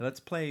Let's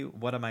play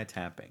What Am I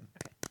Tapping?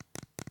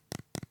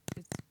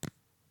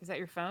 Is that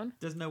your phone?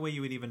 There's no way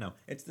you would even know.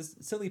 It's this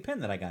silly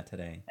pin that I got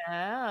today.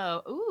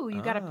 Oh, ooh,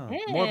 you got a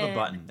More of a pin.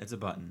 button. It's a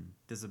button.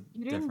 There's a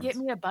You didn't get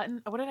difference. me a button.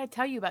 What did I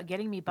tell you about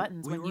getting me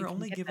buttons We when you were can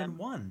only get given them?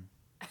 one.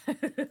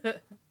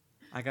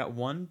 I got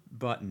one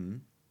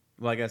button.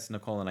 Well, I guess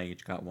Nicole and I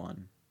each got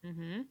one.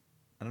 Mm-hmm.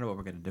 I don't know what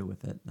we're gonna do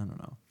with it. I don't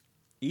know.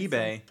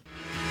 eBay.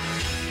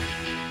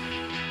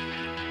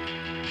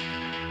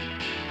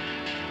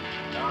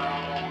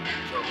 Now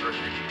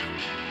introducing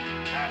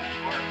That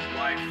Park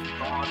Life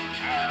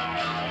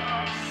Podcast.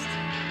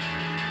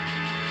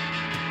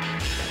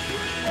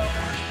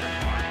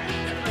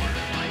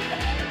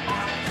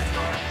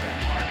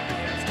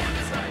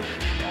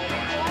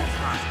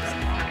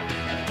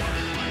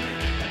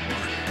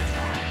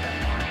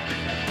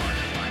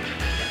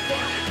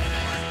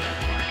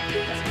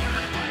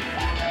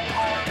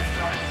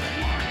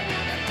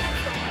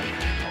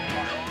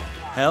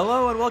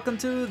 Hello and welcome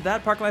to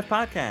That Park Life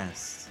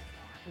Podcast.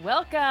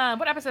 Welcome.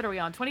 What episode are we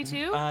on?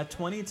 22?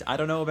 20. I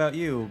don't know about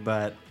you,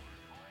 but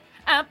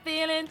I'm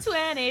feeling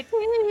 22.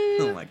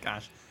 oh my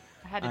gosh.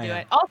 I had to do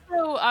it.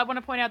 Also, I want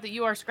to point out that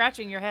you are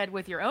scratching your head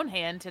with your own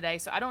hand today,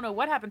 so I don't know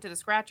what happened to the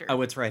scratcher.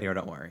 Oh, it's right here.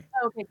 Don't worry.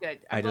 Okay, good.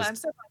 I'm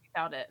so glad you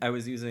found it.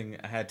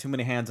 I had too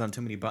many hands on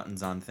too many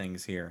buttons on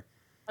things here.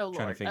 Oh,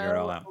 Trying Lord. to figure it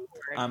all out.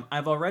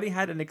 I've already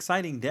had an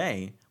exciting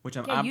day, which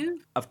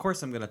of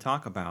course I'm going to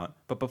talk about.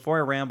 But before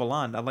I ramble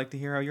on, I'd like to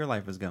hear how your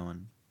life is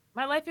going.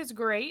 My life is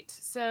great.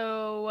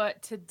 So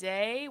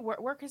today,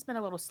 work has been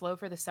a little slow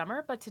for the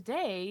summer, but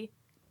today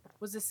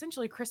was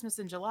essentially Christmas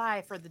in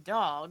July for the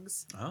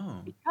dogs.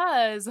 Oh.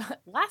 Because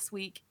last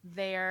week,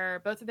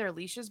 both of their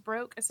leashes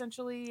broke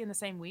essentially in the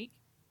same week.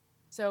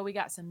 So we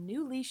got some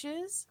new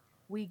leashes.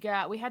 We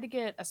had to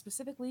get a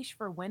specific leash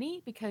for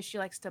Winnie because she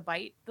likes to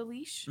bite the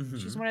leash. Mm-hmm.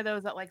 She's one of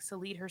those that likes to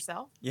lead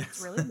herself. Yes.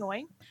 It's really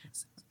annoying.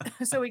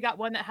 So we got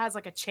one that has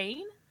like a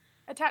chain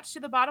attached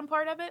to the bottom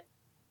part of it.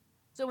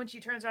 So when she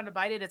turns around to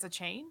bite it, it's a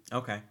chain.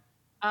 Okay.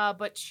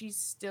 But she's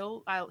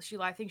still, I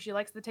think she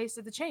likes the taste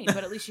of the chain,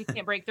 but at least she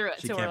can't break through it.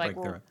 So we're like,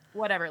 well,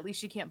 whatever, at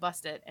least she can't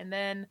bust it. And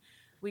then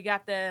we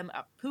got them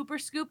a pooper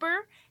scooper,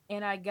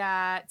 and I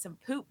got some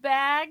poop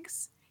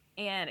bags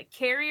and a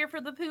carrier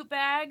for the poop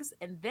bags.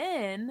 And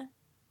then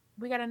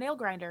we got a nail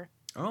grinder.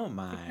 Oh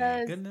my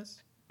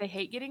goodness. They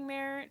hate getting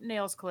their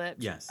nails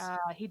clipped. Yes.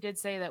 He did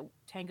say that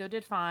Tango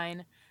did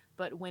fine.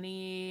 But when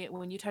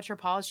you touch her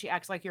paws, she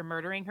acts like you're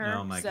murdering her.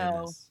 Oh my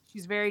goodness.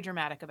 She's very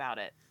dramatic about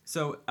it.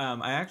 So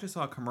I actually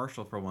saw a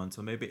commercial for one.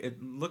 So maybe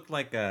it looked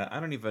like I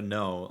don't even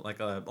know,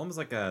 almost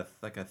like a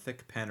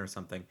thick pen or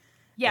something.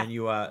 Yeah. And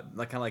you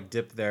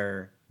dip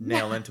their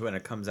nail into it and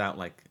it comes out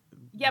like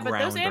yeah. But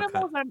those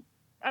animals,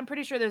 I'm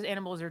pretty sure those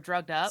animals are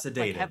drugged up,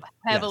 sedated,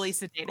 heavily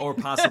sedated, or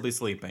possibly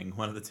sleeping.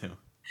 One of the two.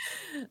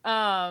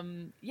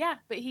 Yeah.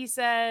 But he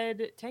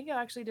said Tango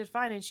actually did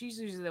fine, and she's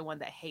usually the one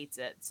that hates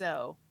it.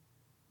 So.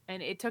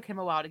 And it took him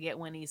a while to get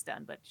Winnie's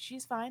done, but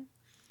she's fine.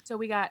 So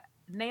we got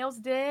nails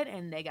did,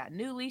 and they got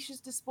new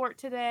leashes to sport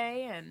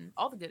today, and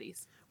all the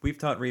goodies. We've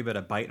taught Reba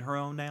to bite her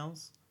own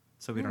nails,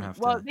 so we don't have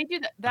to. Well, they do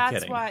that.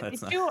 That's why they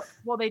chew.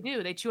 Well, they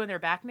do. They chew on their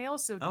back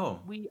nails, so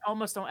we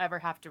almost don't ever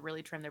have to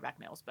really trim their back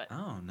nails. But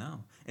oh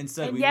no!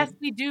 Instead,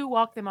 we do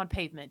walk them on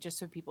pavement, just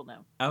so people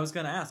know. I was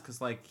gonna ask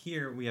because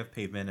here we have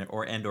pavement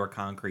or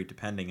concrete,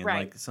 depending,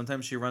 and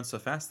sometimes she runs so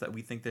fast that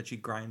we think that she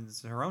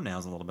grinds her own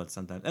nails a little bit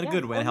sometimes, in a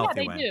good way, a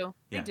healthy way.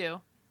 They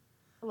do,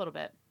 a little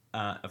bit.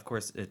 Of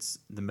course, it's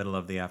the middle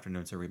of the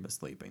afternoon, so Reba's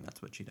sleeping.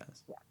 That's what she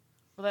does. Yeah.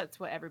 Well, that's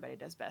what everybody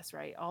does best,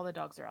 right? All the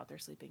dogs are out there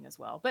sleeping as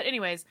well. But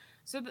anyways,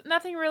 so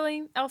nothing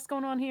really else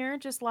going on here.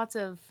 Just lots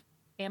of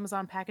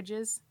Amazon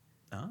packages.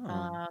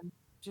 Oh.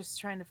 Just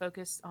trying to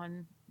focus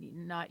on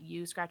not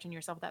you scratching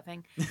yourself with that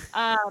thing.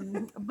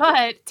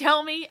 But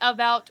tell me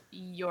about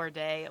your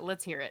day.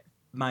 Let's hear it.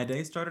 My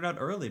day started out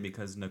early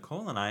because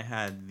Nicole and I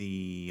had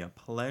the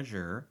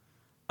pleasure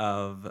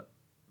of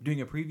doing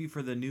a preview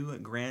for the new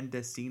Gran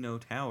Destino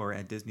Tower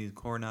at Disney's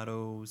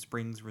Coronado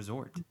Springs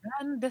Resort.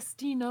 Gran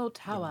Destino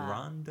Tower. The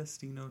Gran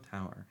Destino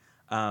Tower.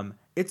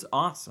 It's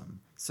awesome.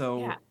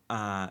 So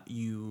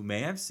you may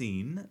have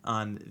seen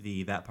on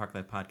the That Park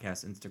Life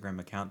Podcast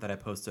Instagram account that I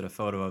posted a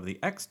photo of the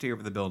exterior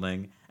of the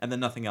building and then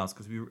nothing else.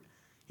 Because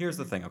here's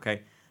the thing,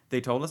 okay? They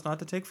told us not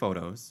to take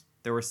photos.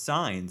 There were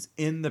signs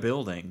in the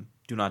building,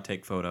 do not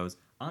take photos.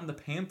 On the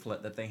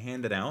pamphlet that they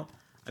handed out,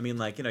 I mean,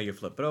 you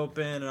flip it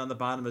open, and on the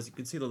bottom, as you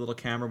can see, the little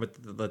camera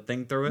with the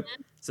thing through it.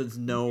 So there's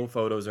no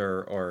photos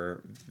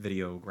or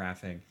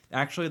videographing.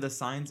 Actually, the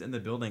signs in the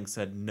building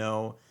said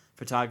no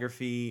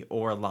photography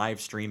or live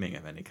streaming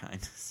of any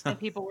kind. So and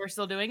people were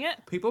still doing it?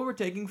 People were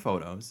taking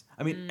photos.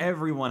 I mean,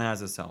 everyone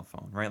has a cell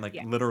phone, right?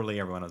 Literally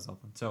everyone has a cell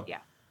phone. So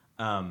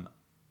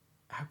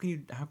how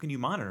can you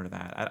monitor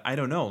that? I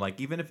don't know.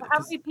 Even if how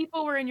many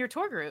people were in your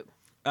tour group?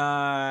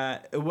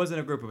 It wasn't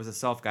a group. It was a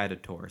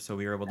self-guided tour, so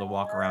we were able to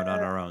walk around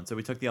on our own. So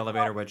we took the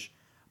elevator, which,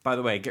 by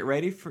the way, get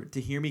ready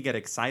to hear me get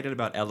excited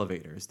about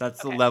elevators.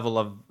 That's the level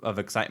of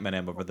excitement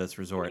I'm over this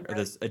resort or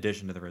this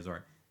addition to the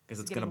resort because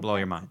it's going to blow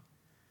your mind,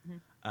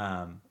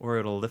 or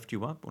it'll lift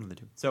you up. One of the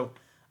two. So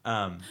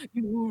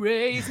You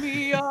raise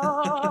me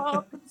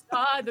up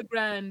inside the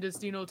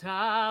Grandestino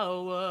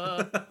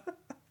Tower.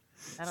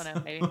 I don't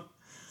know, maybe.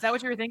 Is that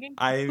what you were thinking?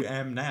 I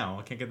am now.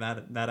 I can't get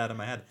that out of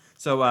my head.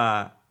 So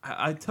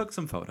I took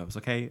some photos.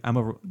 Okay,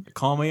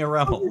 call me a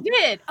rebel. Oh, you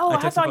did. Oh,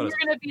 I thought you were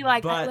gonna be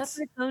like, I left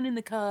my phone in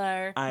the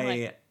car.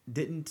 I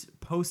didn't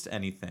post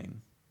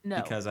anything. No.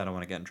 Because I don't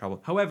want to get in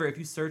trouble. However, if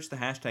you search the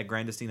hashtag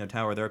Grandestino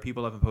Tower, there are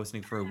people who have been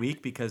posting for a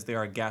week because there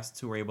are guests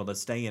who are able to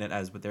stay in it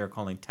as what they're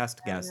calling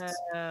test guests.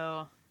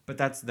 Oh. But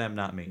that's them,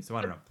 not me. So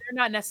I don't know. They're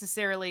not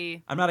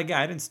necessarily. I'm not a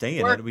guy. I didn't stay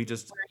in it. We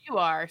just. Where you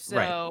are, so.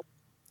 Right.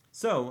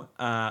 So,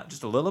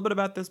 just a little bit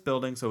about this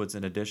building. So, it's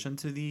in addition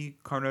to the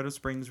Coronado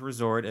Springs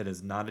Resort. It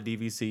is not a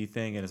DVC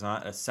thing. It is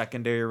not a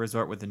secondary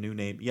resort with a new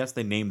name. Yes,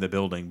 they named the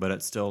building, but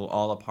it's still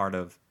all a part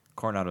of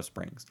Coronado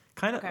Springs.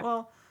 Kind of,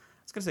 well,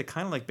 I was going to say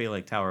kind of like Bay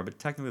Lake Tower, but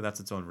technically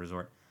that's its own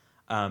resort.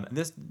 And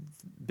this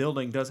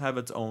building does have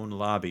its own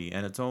lobby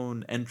and its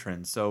own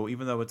entrance. So,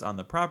 even though it's on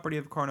the property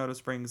of Coronado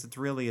Springs, it's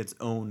really its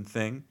own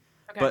thing.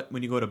 Okay. But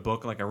when you go to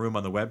book like a room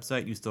on the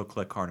website, you still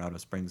click Coronado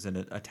Springs, and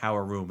a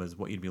tower room is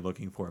what you'd be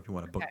looking for if you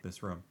want to book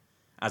this room,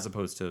 as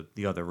opposed to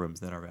the other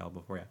rooms that are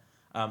available for you.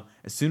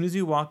 As soon as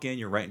you walk in,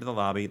 you're right into the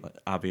lobby,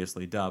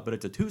 obviously, but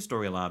it's a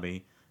 2-story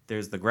lobby.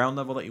 There's the ground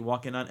level that you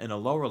walk in on and a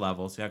lower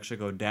level, so you actually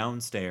go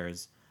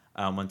downstairs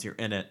once you're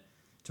in it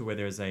to where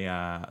there's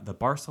the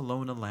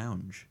Barcelona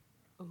Lounge.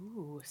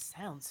 Ooh,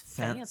 sounds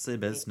fancy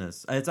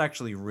business. It's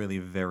actually really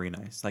very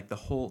nice. Like the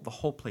whole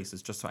place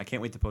is just so. I can't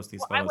wait to post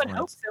these photos. I would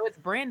hope so. It's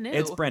brand new.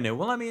 It's brand new.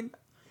 Well, I mean,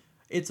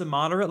 it's a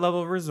moderate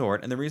level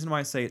resort, and the reason why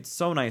I say it's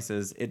so nice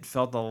is it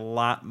felt a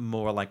lot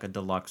more like a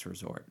deluxe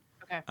resort.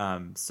 Okay.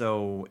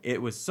 So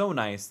it was so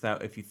nice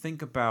that if you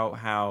think about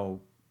how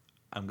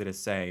I'm gonna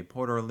say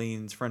Port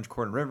Orleans, French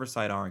Quarter, and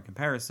Riverside are in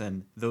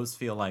comparison, those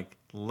feel like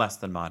less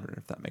than modern,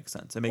 if that makes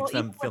sense. It makes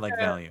them feel like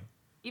value.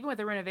 Even with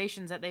the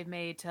renovations that they've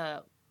made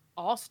to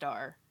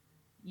All-Star,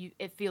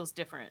 it feels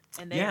different.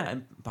 And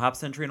and Pop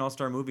Century and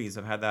All-Star Movies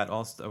have had that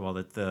All-Star. Well,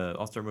 the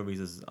All-Star Movies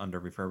is under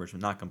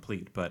refurbishment, not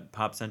complete, but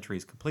Pop Century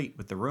is complete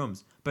with the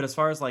rooms. But as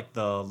far as like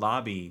the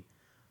lobby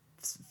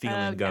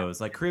feeling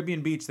goes, like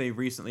Caribbean Beach, they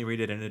recently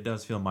redid it, and it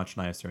does feel much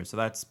nicer. So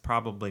that's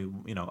probably,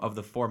 of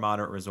the 4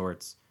 moderate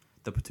resorts,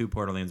 the 2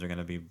 Port Orleans are going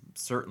to be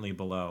certainly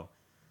below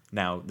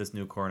now this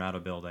new Coronado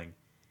building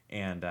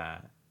and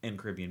in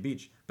Caribbean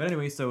Beach. But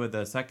anyway, so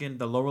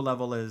the lower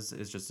level is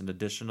just an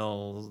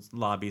additional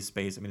lobby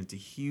space. I mean, it's a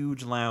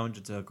huge lounge.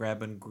 It's a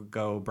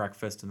grab-and-go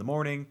breakfast in the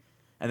morning,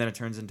 and then it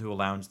turns into a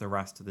lounge the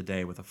rest of the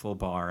day with a full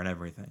bar and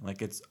everything.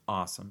 Like, it's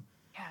awesome.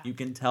 Yeah. You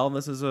can tell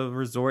this is a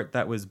resort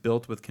that was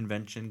built with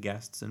convention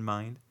guests in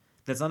mind.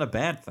 That's not a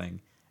bad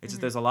thing. It's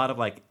just there's a lot of,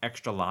 like,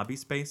 extra lobby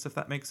space, if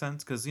that makes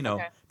sense, because,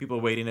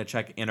 people waiting to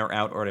check in or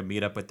out or to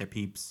meet up with their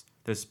peeps.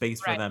 There's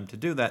space for them to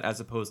do that as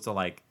opposed to,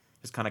 like,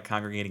 just kind of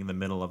congregating in the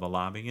middle of a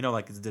lobby,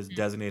 like there's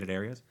designated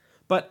areas.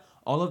 But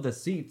all of the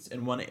seats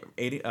in one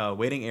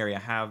waiting area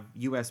have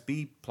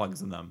USB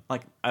plugs in them.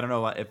 Like, I don't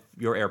know if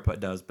your airport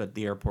does, but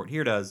the airport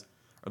here does,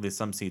 or at least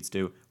some seats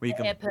do, where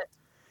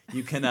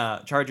you can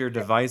charge your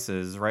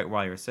devices right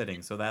while you're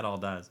sitting. So that all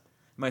does.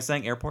 Am I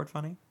saying airport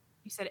funny?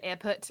 You said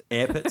airport.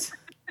 Airport?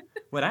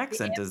 What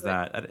accent is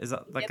that? Is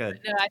that like No,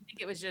 I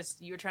think it was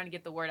just you were trying to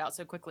get the word out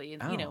so quickly.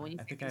 And, when you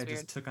I think I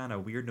just took on a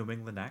weird New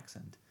England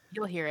accent.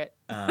 You'll hear it.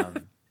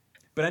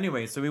 But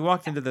anyway, so we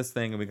walked into this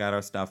thing and we got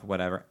our stuff,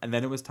 whatever. And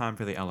then it was time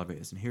for the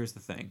elevators. And here's the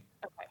thing.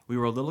 Okay. We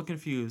were a little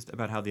confused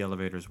about how the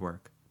elevators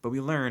work. But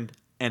we learned,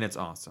 and it's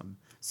awesome.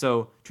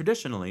 So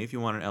traditionally, if you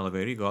want an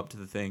elevator, you go up to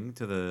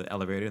the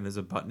elevator, and there's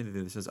a button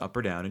that says up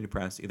or down, and you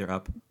press either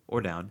up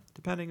or down,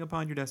 depending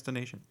upon your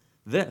destination.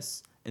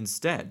 This,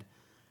 instead,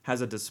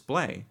 has a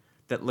display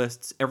that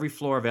lists every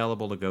floor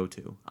available to go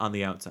to on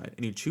the outside.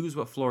 And you choose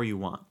what floor you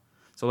want.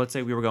 So let's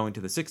say we were going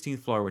to the 16th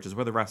floor, which is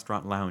where the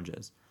restaurant lounge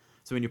is.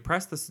 So when you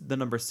press the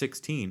number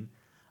 16,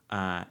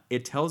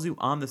 it tells you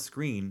on the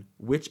screen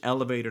which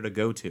elevator to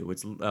go to.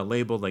 It's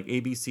labeled like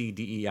A, B, C,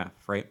 D, E, F,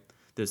 right?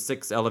 There's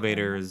 6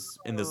 elevators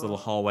in this little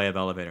hallway of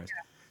elevators.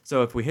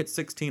 So if we hit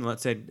 16,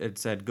 let's say it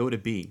said go to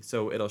B.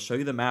 So it'll show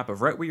you the map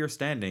of right where you're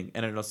standing,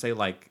 and it'll say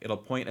it'll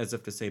point as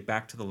if to say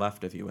back to the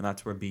left of you, and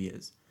that's where B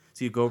is.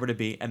 So you go over to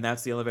B, and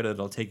that's the elevator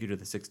that'll take you to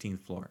the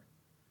 16th floor.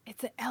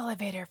 It's an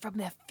elevator from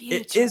the future.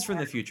 It is from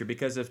the future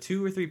because if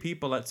 2 or 3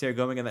 people, let's say, are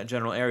going in that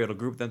general area, it'll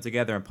group them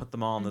together and put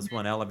them all in this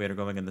one elevator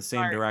going in the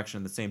same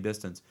direction, the same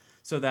distance.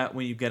 So that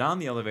when you get on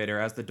the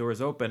elevator, as the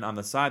doors open, on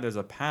the side there's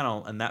a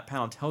panel, and that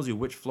panel tells you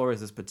which floor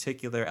this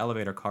particular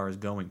elevator car is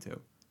going to.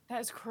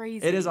 That is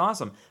crazy. It is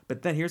awesome.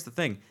 But then here's the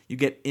thing. You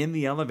get in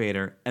the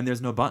elevator, and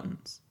there's no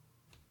buttons.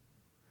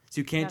 So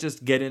you can't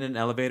just get in an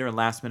elevator and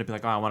last minute be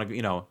like, oh, I want to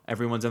go,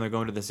 everyone's in there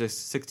going to the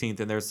 16th,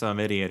 and there's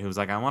some idiot who's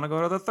like, I want to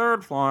go to the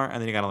 3rd floor.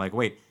 And then you got to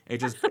wait.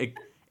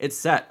 It's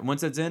set.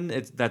 Once it's in,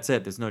 that's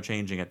it. There's no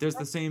changing it. There's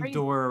the same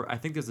door. I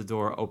think there's a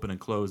door open and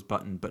close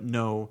button, but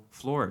no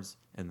floors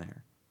in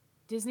there.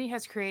 Disney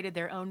has created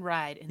their own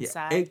ride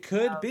inside. Yeah, it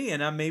could be.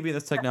 And maybe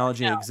this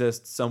technology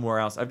exists somewhere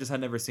else. I've just had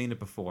never seen it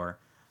before.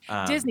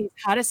 Disney's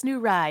hottest new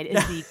ride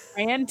is the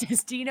Grand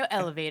Destino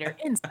elevator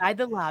inside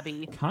the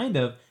lobby. Kind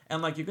of.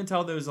 And like you can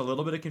tell there's a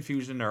little bit of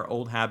confusion in our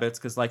old habits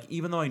because like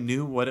even though I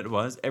knew what it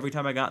was, every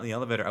time I got in the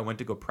elevator, I went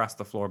to go press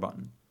the floor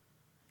button.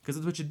 Because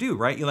it's what you do,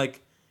 right?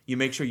 You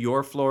make sure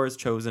your floor is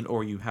chosen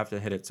or you have to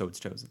hit it so it's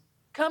chosen.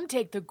 Come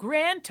take the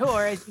grand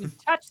tour as you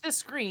touch the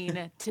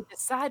screen to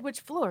decide which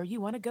floor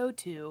you want to go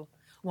to.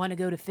 Want to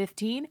go to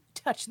 15?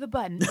 Touch the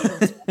button. It'll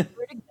tell you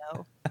where to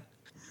go.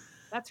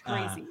 That's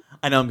crazy.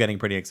 I know I'm getting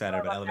pretty excited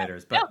about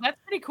elevators, but no, that's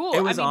pretty cool.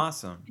 It was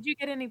awesome. Did you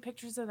get any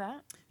pictures of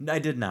that? I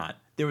did not.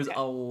 There was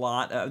a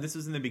lot. This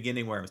was in the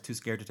beginning where I was too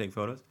scared to take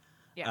photos.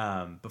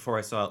 Yeah. Before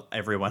I saw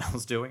everyone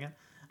else doing it,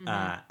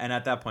 and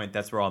at that point,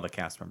 that's where all the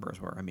cast members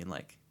were. I mean,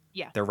 like,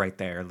 they're right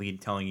there,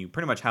 telling you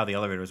pretty much how the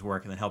elevators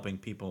work, and then helping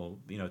people,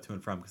 to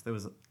and from. Because there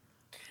was.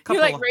 You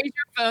raise your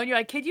phone. You're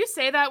like, could you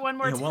say that one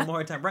more time? One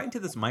more time, right into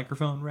this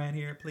microphone right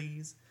here,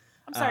 please.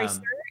 I'm sorry,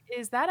 sir.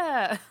 Is that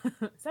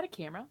a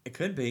camera? It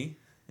could be.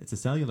 It's a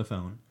cellular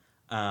phone.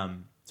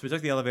 So we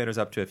took the elevators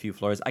up to a few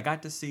floors. I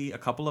got to see a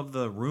couple of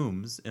the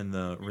rooms in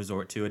the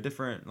resort too, a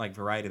different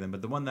variety of them.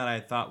 But the one that I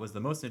thought was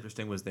the most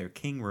interesting was their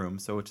king room.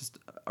 So it's just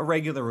a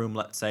regular room,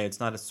 let's say. It's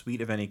not a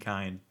suite of any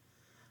kind.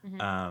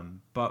 Mm-hmm.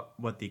 But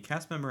what the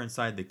cast member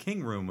inside the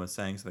king room was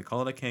saying, so they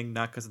call it a king,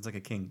 not because it's like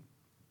a king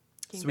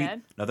suite.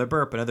 Bed? Another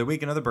burp, another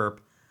week, another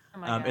burp. Oh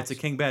my gosh. It's a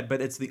king bed,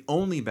 but it's the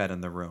only bed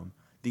in the room.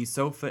 The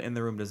sofa in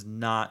the room does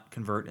not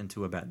convert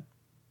into a bed.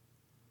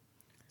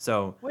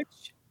 So, why?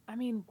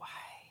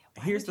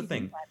 Here's the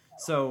thing.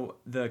 So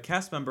the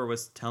cast member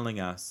was telling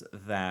us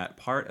that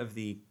part of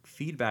the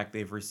feedback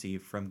they've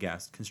received from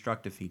guests,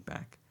 constructive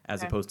feedback,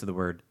 as opposed to the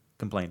word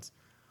complaints,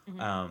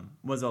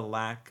 was a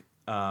lack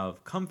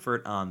of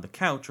comfort on the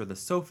couch or the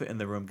sofa in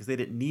the room because they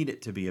didn't need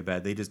it to be a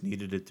bed. They just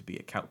needed it to be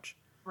a couch.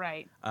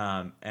 Right.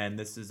 And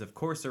this is, of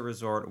course, a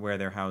resort where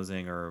they're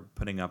housing or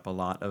putting up a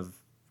lot of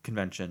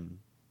convention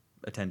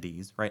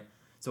attendees, right?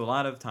 So a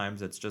lot of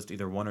times it's just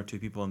either one or two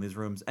people in these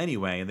rooms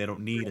anyway, and they don't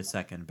need a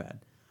second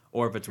bed.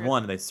 Or if it's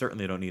one, they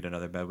certainly don't need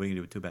another bed. We can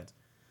do 2 beds.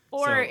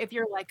 Or if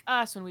you're like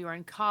us, when we were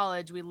in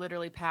college, we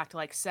literally packed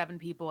 7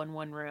 people in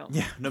one room.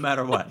 Yeah, no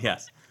matter what,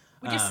 yes.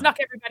 We just snuck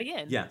everybody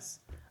in. Yes.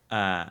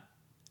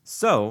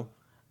 So,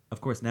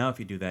 of course, now if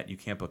you do that, you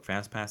can't book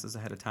fast passes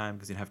ahead of time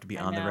because you'd have to be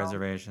on the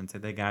reservation. So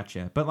they got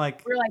you. But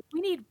we're like, we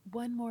need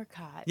one more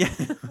cot. Yeah.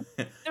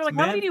 They're like,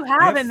 how many do you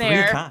have in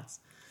there? 3 cots.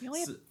 You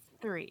only have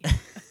 3.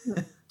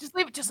 Just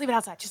leave it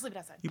outside. Just leave it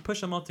outside. You push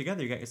them all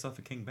together, you got yourself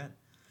a king bed.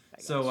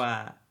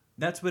 So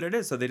that's what it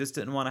is. So they just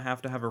didn't want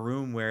to have a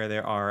room where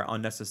there are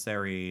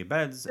unnecessary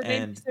beds. So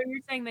you're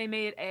saying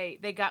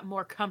they got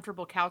more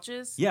comfortable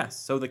couches? Yes.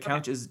 So the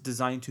couch is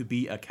designed to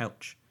be a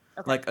couch.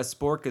 Okay. Like a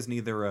spork is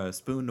neither a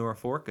spoon nor a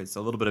fork. It's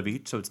a little bit of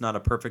each. So it's not a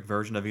perfect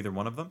version of either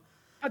one of them.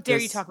 How dare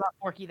you talk about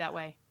Forky that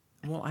way?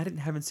 Well, I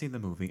haven't seen the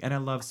movie, and I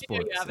love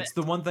sporks. It's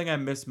the one thing I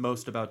miss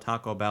most about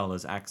Taco Bell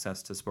is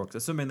access to sporks,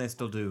 assuming they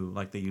still do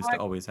like they used to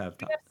always have.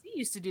 KFC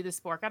used to do the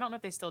spork. I don't know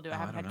if they still do. I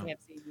haven't had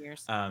KFC in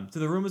years. So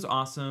the room is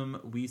awesome.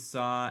 We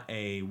saw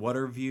a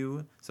water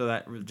view, so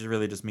that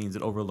really just means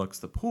it overlooks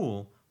the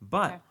pool.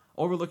 But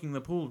overlooking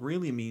the pool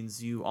really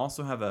means you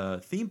also have a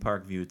theme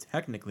park view,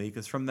 technically,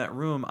 because from that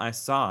room I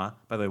saw,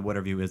 by the way,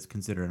 water view is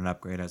considered an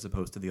upgrade as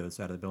opposed to the other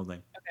side of the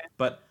building. Okay.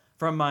 But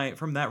from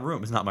that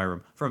room, it's not my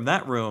room. From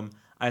that room,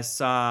 I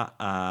saw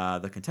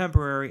the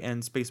Contemporary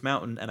and Space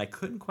Mountain, and I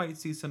couldn't quite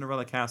see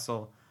Cinderella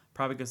Castle,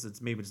 probably because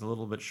it's maybe just a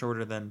little bit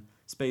shorter than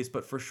Space,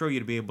 but for sure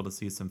you'd be able to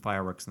see some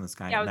fireworks in the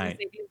sky at night. Yeah, I was going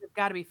to say, these have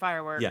got to be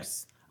fireworks.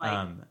 Yes,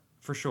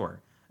 for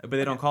sure. But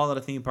they don't call it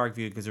a theme park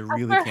view because you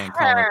really can't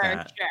call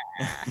it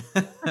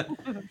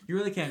that. You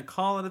really can't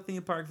call it a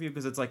theme park view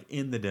because it's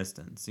in the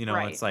distance.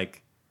 It's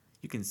like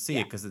you can see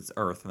it because it's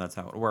Earth and that's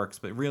how it works.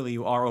 But really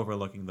you are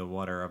overlooking the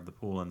water of the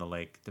pool and the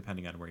lake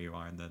depending on where you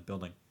are in the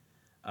building.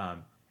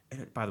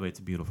 And by the way, it's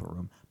a beautiful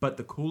room. But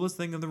the coolest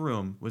thing in the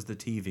room was the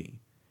TV.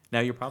 Now,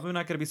 you're probably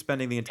not going to be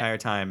spending the entire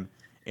time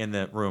in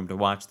the room to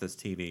watch this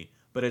TV.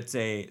 But it's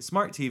a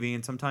smart TV,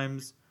 and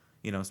sometimes,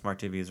 smart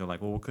TVs are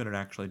like, well, what could it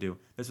actually do?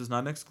 This was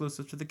not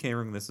exclusive to the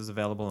K-Room. This is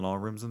available in all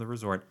rooms in the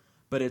resort.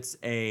 But it's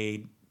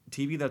a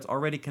TV that's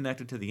already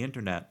connected to the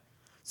internet,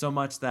 so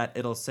much that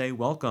it'll say,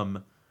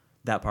 welcome,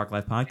 That Park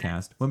Life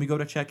Podcast, when we go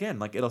to check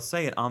in. It'll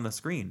say it on the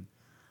screen.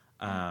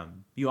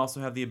 You also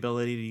have the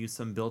ability to use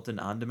some built-in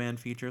on-demand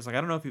features. I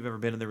don't know if you've ever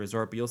been in the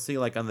resort, but you'll see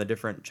on the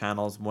different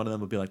channels, one of them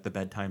will be the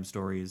bedtime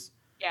stories.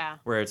 Yeah.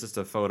 Where it's just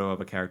a photo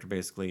of a character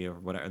basically or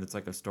whatever. It's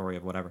a story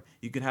of whatever.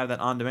 You can have that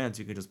on demand,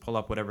 so you can just pull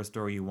up whatever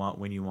story you want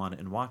when you want it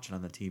and watch it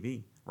on the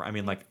TV.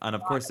 And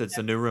of course it's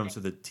a new room, so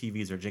the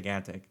TVs are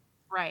gigantic.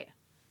 Right.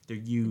 They're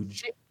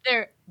huge.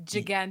 They're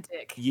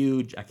gigantic.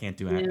 Huge. I can't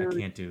do.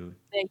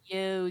 They're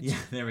huge. Yeah.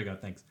 There we go.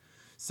 Thanks.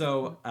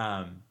 So,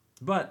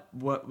 but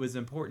what was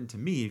important to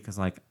me, because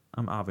I'm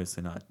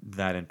obviously not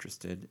that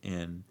interested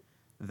in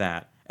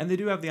that, and they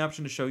do have the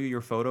option to show you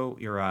your photo,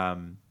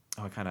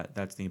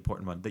 that's the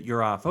important one, that your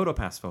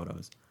PhotoPass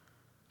photos.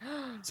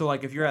 So,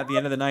 like, if you're at the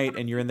end of the night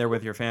and you're in there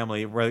with your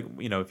family, where,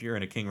 you know, if you're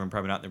in a king room,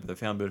 probably not in there with a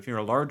family, but if you're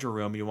in a larger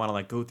room, you want to,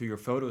 like, go through your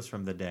photos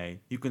from the day,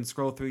 you can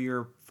scroll through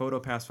your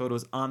past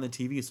photos on the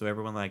TV so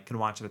everyone, like, can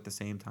watch it at the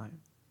same time.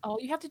 All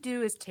you have to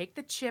do is take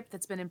the chip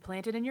that's been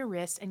implanted in your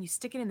wrist and you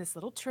stick it in this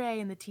little tray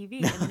in the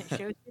TV, and then it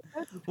shows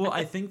you. Well,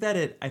 I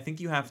think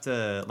you have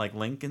to, like,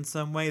 link in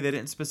some way. They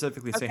didn't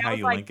specifically say how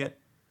you link it.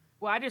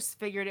 Well, I just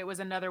figured it was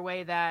another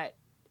way that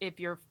if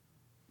your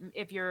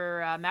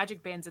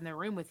Magic Band's in the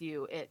room with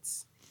you,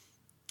 it's...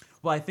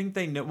 Well, I think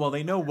they know. Well,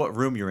 they know what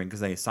room you're in because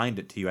they assigned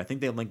it to you. I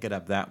think they link it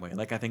up that way.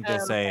 Like, I think they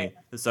say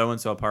the so and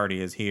so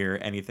party is here.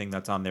 Anything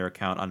that's on their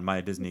account on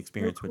My Disney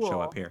Experience would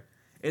show up here.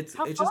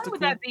 How fun would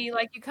that be?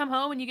 Like, you come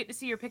home and you get to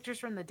see your pictures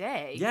from the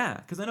day. Yeah,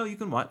 because I know you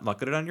can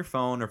look at it on your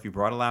phone, or if you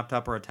brought a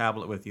laptop or a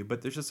tablet with you.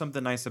 But there's just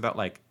something nice about,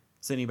 like,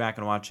 sitting back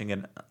and watching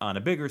it on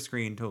a bigger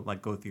screen to,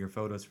 like, go through your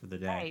photos for the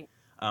day.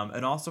 Right.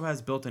 It also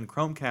has built-in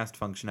Chromecast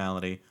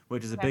functionality,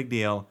 which is a big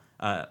deal.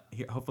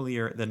 Hopefully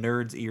the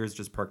nerds' ears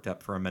just perked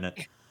up for a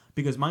minute.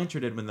 Because mine sure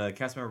did when the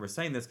cast member was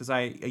saying this, because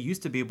I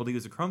used to be able to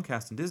use a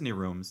Chromecast in Disney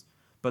rooms,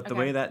 but the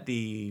way that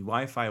the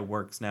Wi-Fi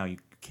works now, you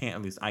can't.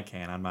 At least I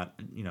can. I'm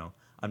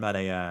not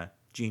a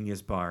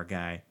Genius Bar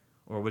guy,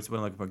 or what's what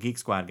I'm looking for, Geek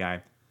Squad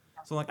guy.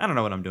 So, like, I don't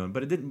know what I'm doing,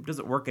 but it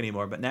doesn't work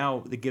anymore. But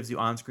now it gives you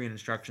on-screen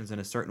instructions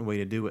and a certain way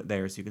to do it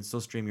there, so you can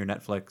still stream your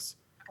Netflix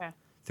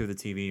through the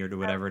TV or do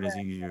whatever it is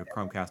you use your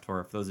Chromecast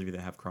for. For those of you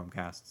that have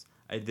Chromecasts,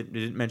 they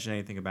didn't mention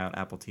anything about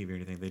Apple TV or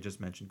anything. They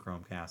just mentioned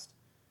Chromecast,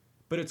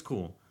 but it's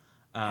cool.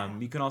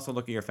 You can also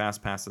look at your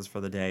fast passes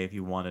for the day if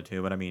you wanted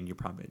to, but I mean, you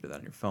probably do that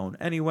on your phone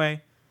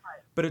anyway.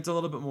 Right. But it's a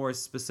little bit more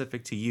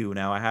specific to you.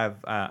 Now,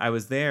 I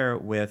was there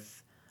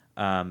with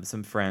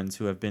some friends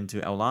who have been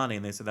to Aulani,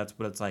 and they said that's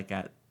what it's like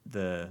at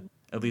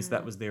least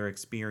that was their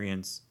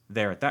experience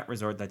there at that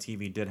resort. That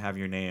TV did have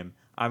your name.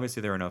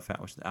 Obviously, there are no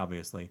fast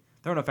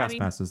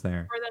passes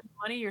there. For the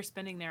money you're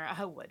spending there,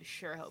 I would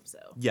sure hope so.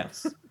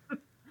 Yes.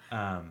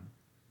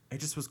 It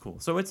just was cool.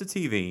 So it's a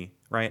TV,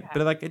 right? Yeah.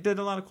 But it did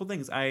a lot of cool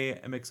things. I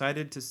am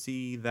excited to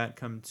see that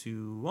come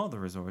to all the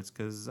resorts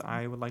because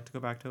I would like to go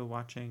back to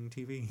watching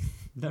TV,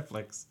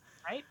 Netflix.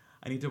 Right.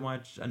 I need to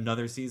watch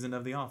another season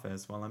of The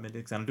Office while I'm at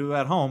Disney. I don't do it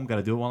at home. Got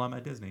to do it while I'm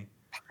at Disney.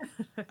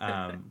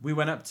 We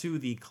went up to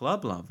the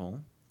club level,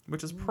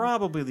 which is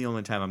probably the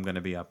only time I'm going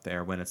to be up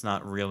there when it's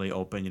not really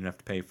open. You don't have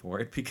to pay for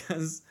it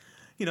because,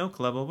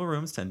 club level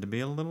rooms tend to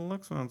be a little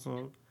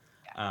expensive.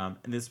 Yeah.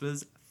 And this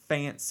was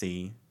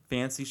fancy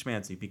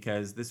schmancy,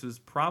 because this was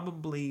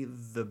probably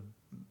the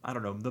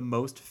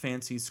most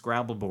fancy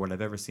Scrabble board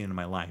I've ever seen in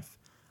my life.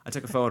 I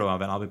took a photo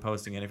of it. I'll be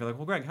posting it. If you're like,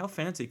 well, Greg, how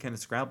fancy can a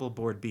Scrabble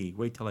board be?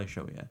 Wait till I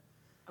show you.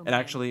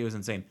 Okay. It was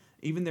insane.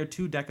 Even their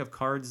two decks of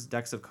cards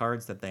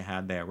that they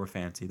had there were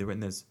fancy. They were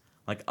in this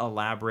like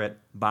elaborate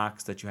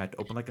box that you had to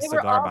open, like a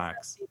cigar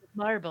box.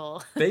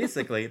 Marble.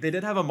 Basically, they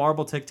did have a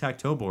marble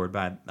tic-tac-toe board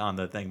on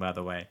the thing, by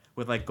the way,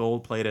 with like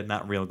gold plated,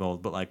 not real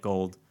gold, but like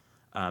gold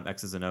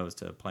X's and O's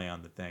to play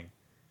on the thing.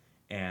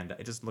 And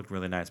it just looked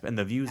really nice. And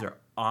the views are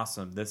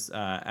awesome. This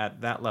at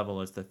that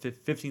level is the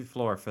 15th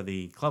floor for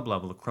the club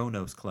level. The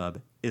Kronos Club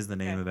is the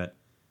name of it.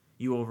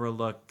 You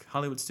overlook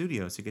Hollywood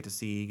Studios. You get to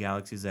see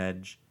Galaxy's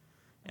Edge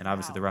and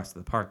obviously the rest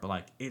of the park. But,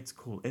 like, it's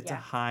cool. It's a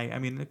high... I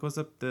mean, it goes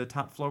up the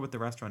top floor with the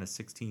restaurant is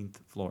 16th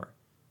floor.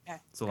 Yeah.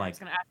 So, like... I was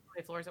going to ask how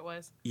many floors it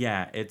was.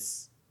 Yeah,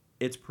 it's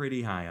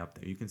pretty high up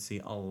there. You can see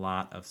a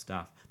lot of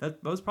stuff.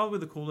 That was probably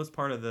the coolest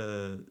part of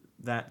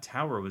that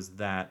tower was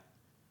that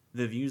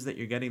the views that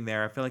you're getting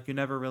there, I feel like you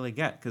never really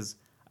get, because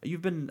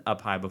you've been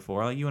up high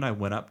before. Like, you and I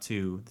went up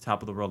to the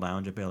top of the World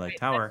Lounge at Bay Lake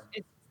Tower.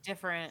 It's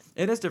different.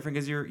 It is different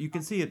because you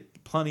can see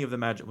plenty of the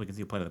Magic. We can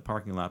see plenty of the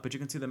parking lot, but you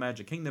can see the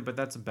Magic Kingdom. But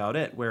that's about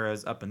it.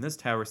 Whereas up in this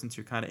tower, since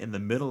you're kind of in the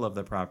middle of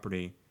the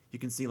property, you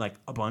can see like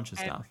a bunch of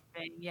stuff.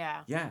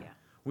 Yeah.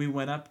 We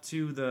went up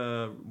to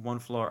the one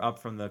floor up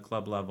from the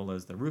club level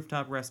is the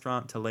rooftop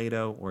restaurant,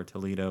 Toledo, or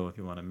Toledo if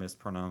you want to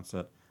mispronounce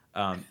it.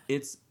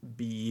 It's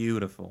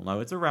beautiful.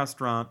 Now it's a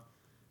restaurant.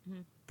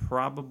 Mm-hmm.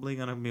 Probably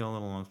going to be a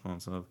little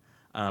expensive.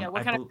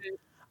 What kind of food?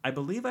 I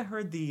believe I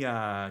heard the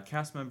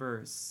cast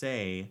member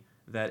say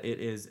that it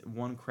is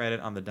 1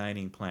 credit on the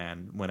dining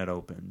plan when it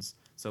opens.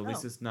 So at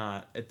least it's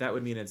not... That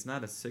would mean it's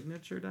not a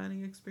signature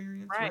dining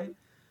experience, right?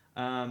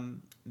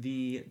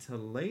 The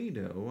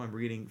Toledo, I'm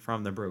reading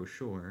from the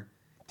brochure,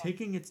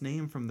 taking its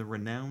name from the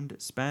renowned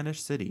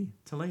Spanish city,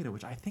 Toledo,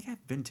 which I think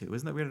I've been to.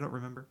 Isn't that weird? I don't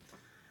remember.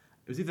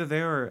 It was either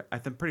there or...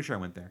 I'm pretty sure I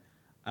went there.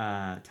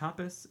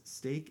 Tapas,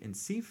 steak, and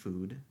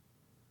seafood,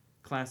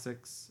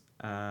 classics.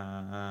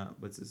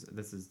 What's this?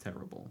 This is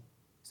terrible.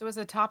 So it's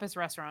a tapas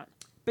restaurant.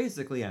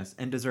 Basically, yes,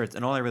 and desserts.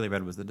 And all I really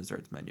read was the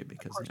desserts menu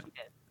because of course you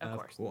did.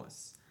 Of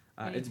course.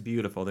 It's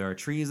beautiful. There are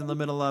trees in the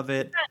middle of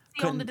it.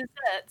 On the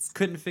desserts.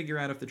 Couldn't figure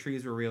out if the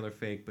trees were real or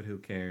fake, but who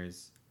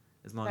cares?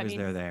 As long as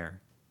they're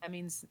there. That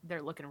means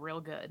they're looking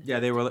real good. Yeah,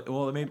 they were.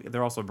 Well, maybe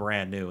they're also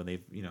brand new, and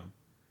they've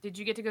Did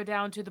you get to go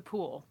down to the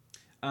pool?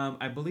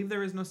 I believe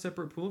there is no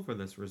separate pool for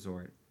this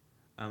resort.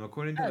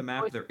 According to the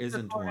map, there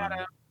isn't one.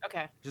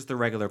 Okay. Just the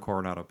regular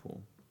Coronado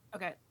pool.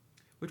 Okay.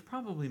 Which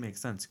probably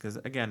makes sense because,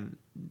 again,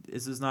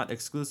 this is not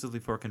exclusively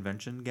for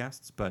convention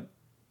guests, but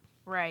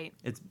right.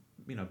 It's,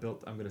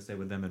 built, I'm going to say,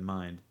 with them in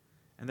mind.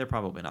 And they're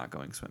probably not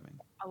going swimming.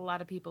 A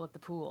lot of people at the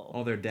pool.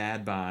 All their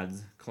dad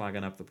bods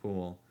clogging up the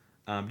pool.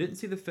 Didn't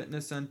see the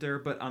fitness center,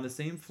 but on the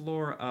same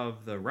floor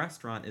of the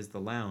restaurant is the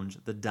lounge,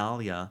 the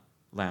Dahlia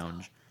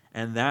Lounge.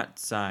 And that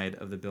side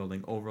of the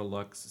building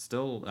overlooks,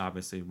 still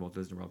obviously Walt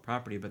Disney World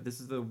property, but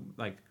this is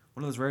one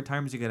of those rare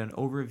times you get an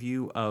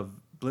overview of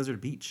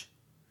Blizzard Beach.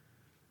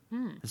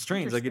 It's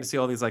strange. I get to see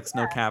all these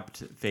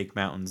snow-capped fake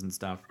mountains and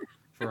stuff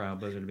for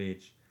Blizzard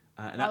Beach.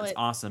 And that's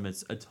awesome.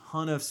 It's a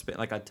ton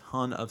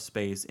of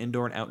space,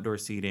 indoor and outdoor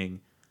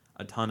seating,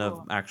 a ton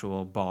of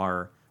actual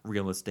bar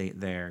real estate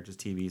there, just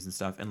TVs and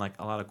stuff, and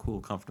a lot of cool,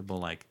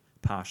 comfortable,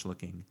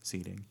 posh-looking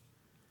seating.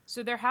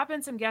 So there have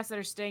been some guests that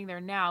are staying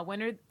there now.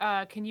 When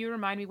can you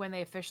remind me when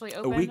they officially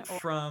open? A week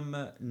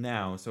from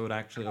now, so it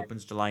actually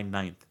opens July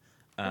 9th.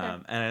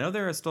 And I know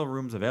there are still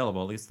rooms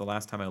available, at least the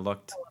last time I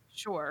looked. Oh,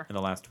 sure. In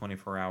the last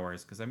 24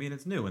 hours, because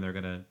it's new and they're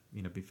gonna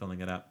be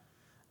filling it up.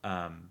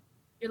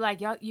 You're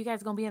like, you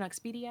guys gonna be in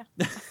Expedia?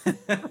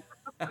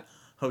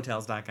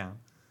 Hotels.com.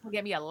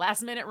 Get me a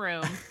last minute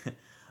room.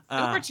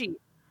 Super cheap.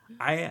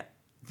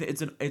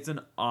 It's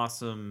an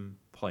awesome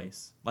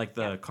place.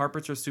 The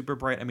carpets are super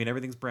bright.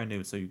 Everything's brand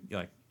new, so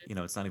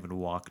it's not even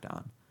walked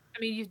on.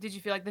 Did you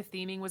feel like the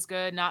theming was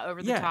good, not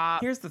over the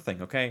top? Here's the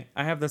thing, okay?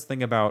 I have this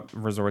thing about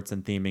resorts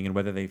and theming and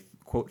whether they,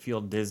 quote, feel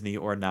Disney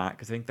or not,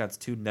 because I think that's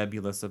too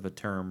nebulous of a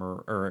term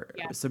or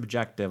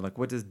subjective.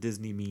 What does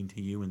Disney mean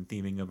to you in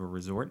theming of a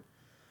resort?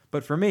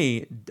 But for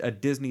me, a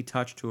Disney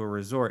touch to a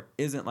resort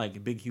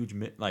isn't big, huge,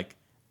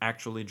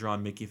 actually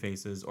drawn Mickey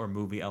faces or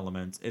movie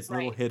elements. It's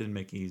little hidden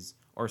Mickeys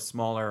or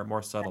smaller,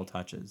 more subtle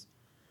touches.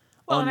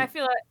 Well, and I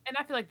feel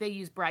like they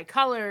use bright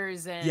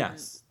colors and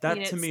yes,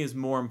 that to me is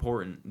more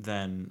important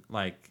than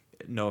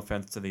no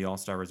offense to the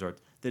All-Star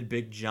Resorts, the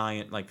big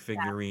giant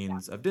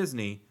figurines of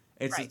Disney.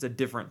 It's just a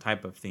different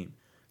type of theme.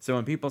 So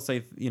when people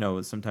say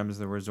sometimes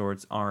the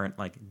resorts aren't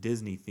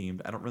Disney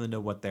themed, I don't really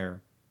know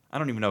I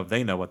don't even know if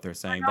they know what they're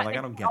saying, but I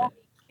don't get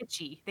it.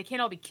 Kitschy. They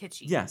can't all be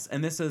kitschy. Yes,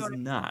 and this is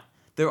not.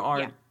 There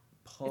are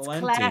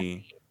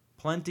plenty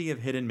of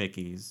hidden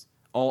Mickeys.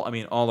 All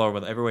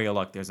over, everywhere you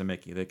look, there's a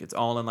Mickey. It's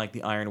all in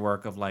the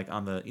ironwork of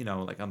on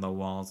the on the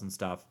walls and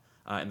stuff.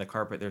 In the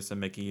carpet, there's some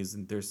Mickeys,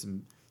 and there's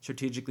some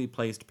strategically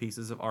placed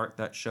pieces of art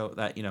that show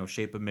that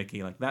shape of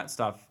Mickey. That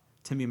stuff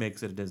to me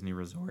makes it a Disney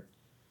resort.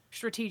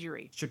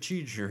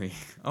 Strategery.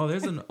 Oh,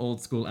 there's an old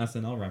school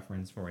SNL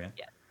reference for you.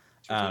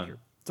 Yeah.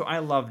 So I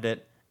loved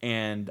it,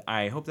 and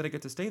I hope that I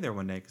get to stay there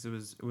one day because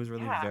it was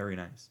really very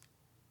nice.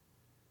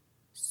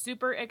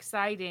 Super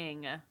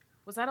exciting.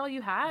 Was that all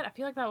you had? I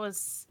feel like that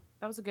was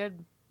a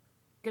good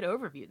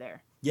overview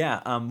there.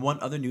 Yeah. One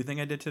other new thing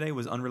I did today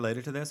was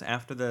unrelated to this.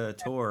 After the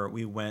tour,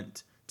 we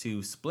went to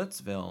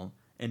Splitsville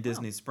in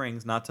Disney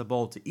Springs, not to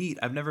bowl, to eat.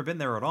 I've never been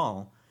there at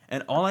all,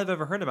 and all I've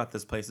ever heard about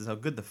this place is how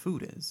good the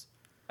food is.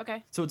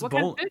 Okay. So it's what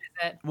kind of food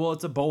is it? Well,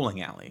 it's a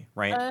bowling alley,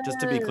 right? Just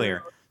to be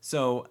clear.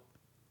 So,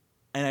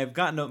 and I've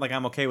gotten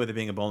I'm okay with it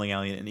being a bowling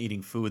alley and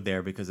eating food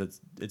there because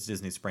it's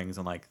Disney Springs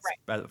and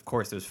of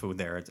course there's food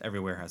there. It's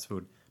everywhere has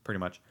food pretty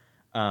much.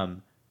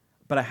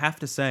 But I have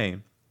to say,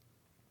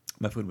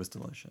 my food was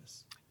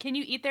delicious. Can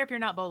you eat there if you're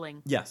not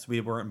bowling? Yes,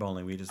 we weren't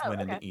bowling. We just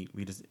went in to eat.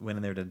 We just went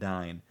in there to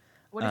dine.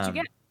 What did you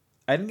get?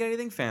 I didn't get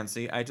anything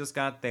fancy. I just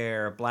got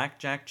their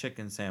blackjack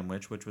chicken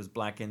sandwich, which was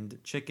blackened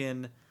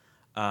chicken,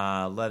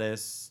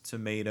 lettuce,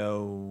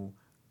 tomato,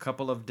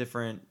 couple of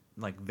different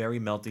very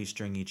melty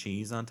stringy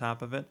cheese on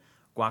top of it,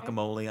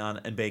 guacamole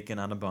and bacon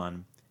on a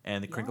bun,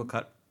 and the crinkle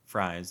cut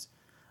fries.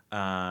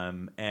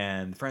 And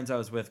the friends I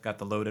was with got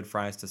the loaded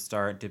fries to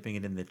start, dipping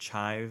it in the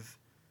chive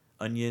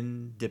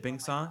onion dipping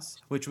sauce,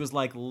 which was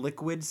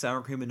liquid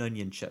sour cream and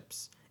onion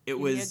chips. It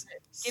was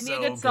give me a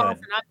good sauce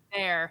and I'm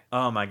there.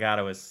 Oh my God,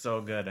 it was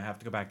so good. I have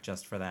to go back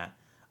just for that.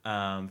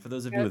 For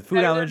those of you with food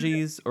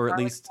allergies, or at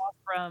least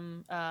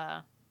from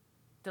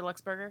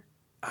Deluxe Burger.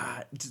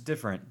 Just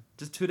different.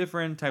 Just two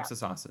different types of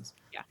sauces.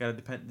 Yeah. Gotta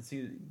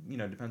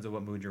depends on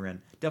what mood you're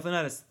in. Definitely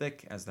not as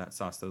thick as that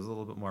sauce, though. It was a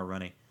little bit more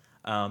runny.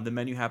 The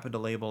menu happened to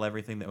label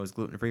everything that was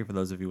gluten-free for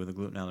those of you with a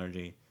gluten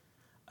allergy,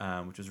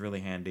 which was really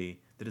handy.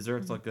 The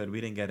desserts look good.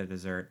 We didn't get a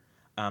dessert.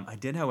 I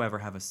did, however,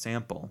 have a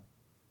sample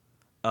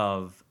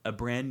of a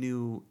brand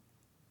new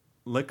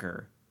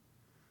liquor.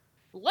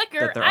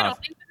 Liquor? I don't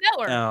think the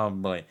network. Oh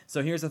boy!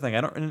 So here's the thing.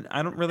 I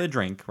don't really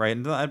drink, right?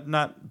 And I'm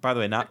not. By the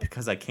way, not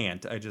because I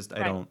can't. I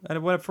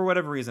don't. For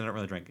whatever reason, I don't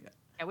really drink.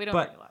 Yeah, we don't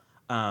drink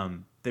a lot.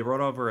 They wrote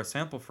over a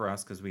sample for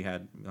us because we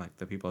had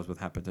the people I was with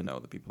happened to know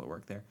the people that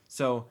work there.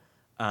 So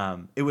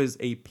it was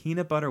a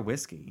peanut butter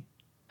whiskey.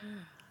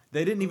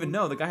 They didn't even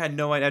know. The guy had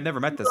no idea. I'd never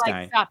met this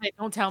guy. Stop it.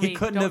 Don't tell me. He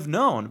couldn't have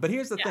known. But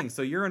here's the thing.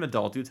 So you're an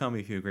adult. You tell me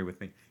if you agree with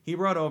me. He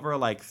brought over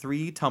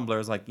 3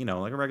 tumblers, a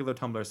regular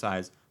tumbler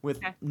size with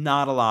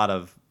not a lot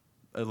of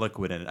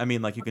liquid in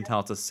it. You can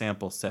tell it's a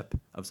sample sip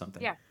of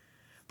something. Yeah.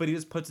 But he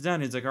just puts it down.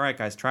 He's like, all right,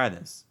 guys, try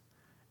this.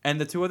 And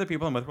the 2 other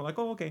people I'm with were like,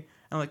 oh, okay. And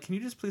I'm like, can you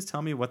just please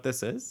tell me what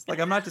this is?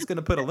 I'm not just going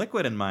to put a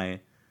liquid in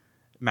my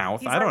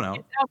mouth. I don't know.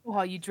 It's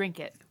alcohol. You drink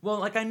it. Well,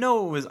 like I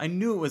knew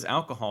it was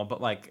alcohol, but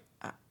like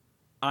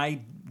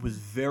I was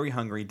very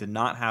hungry, did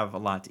not have a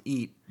lot to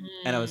eat,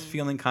 and I was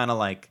feeling kind of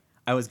like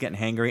I was getting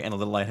hangry and a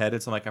little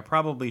lightheaded. So I'm like,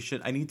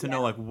 I need to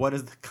know like what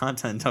is the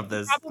content of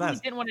this. He probably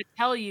didn't want to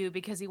tell you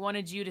because he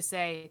wanted you to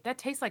say that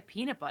tastes like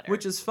peanut butter,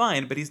 which is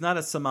fine. But he's not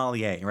a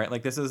sommelier, right?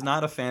 Like this is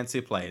not a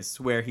fancy place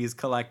where he's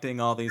collecting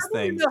all these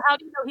things. How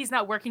do you know he's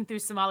not working through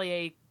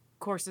sommelier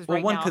courses right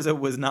now? Well, one, because it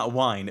was not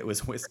wine, it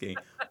was whiskey.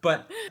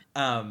 But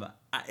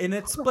and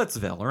it's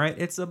Splitsville, right?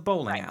 It's a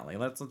bowling alley.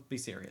 Let's be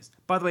serious.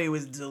 By the way, it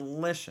was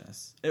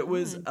delicious. It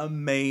was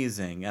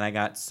amazing, and I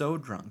got so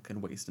drunk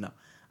and wasted. No,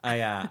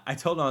 I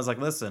told him, I was like,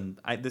 listen,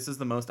 this is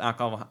the most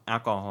alcohol.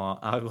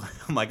 Oh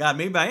my god,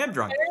 maybe I am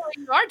drunk.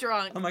 You are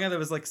drunk. Oh my god, that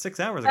was like 6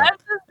 hours ago.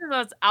 That's the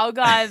most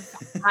alcohol I've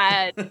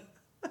had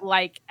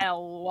like a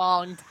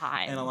long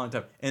time.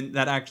 And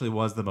that actually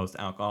was the most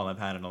alcohol I've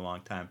had in a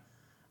long time.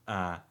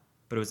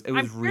 But it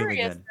was really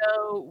good.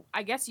 So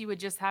I guess you would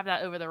just have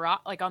that over the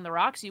rock, like on the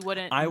rocks. You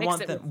wouldn't.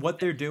 What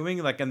they're doing,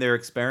 like, and they're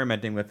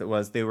experimenting with it,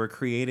 was they were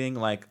creating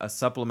like a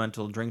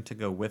supplemental drink to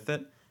go with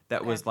it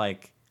that was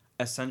like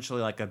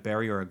essentially like a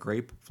berry or a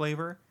grape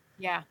flavor.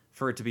 Yeah.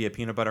 For it to be a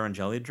peanut butter and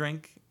jelly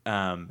drink.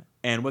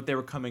 And what they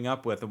were coming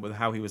up with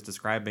how he was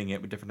describing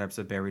it with different types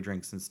of berry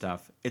drinks and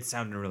stuff, it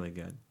sounded really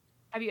good.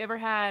 Have you ever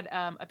had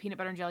a peanut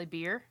butter and jelly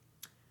beer?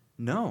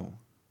 No.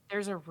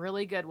 There's a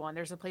really good one.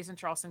 There's a place in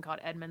Charleston called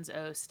Edmund's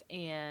Oast,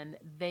 and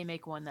they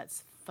make one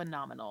that's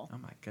phenomenal. Oh,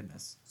 my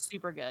goodness.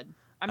 Super good.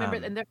 I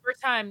remember and the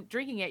first time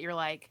drinking it, you're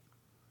like,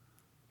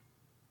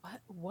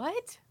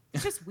 what?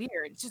 It's just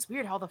weird. It's just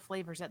weird how the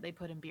flavors that they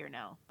put in beer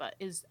now, but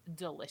is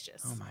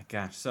delicious. Oh, my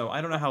gosh. So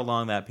I don't know how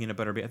long that peanut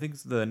butter beer, I think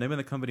the name of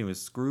the company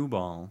was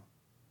Screwball.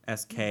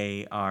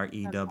 Skrewball.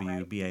 You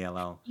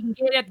can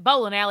get it at the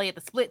bowling alley at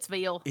the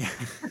Splitsville. Yeah.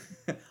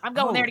 I'm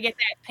going there to get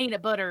that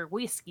peanut butter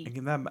whiskey.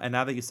 And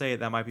now that you say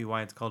it, that might be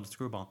why it's called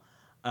Screwball.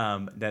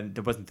 Then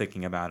I wasn't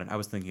thinking about it. I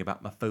was thinking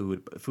about my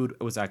food. But food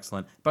was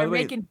excellent. By the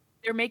way,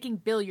 they're making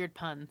billiard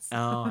puns.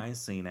 Oh, I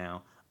see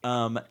now.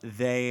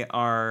 They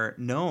are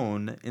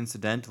known,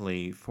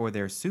 incidentally, for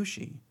their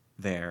sushi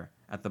there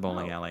at the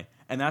bowling alley.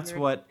 And that's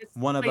what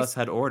one of us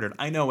had ordered.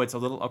 I know it's a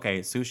little,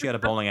 sushi at a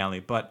bowling alley,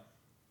 but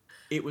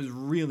it was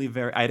really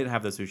I didn't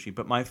have the sushi,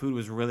 but my food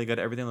was really good.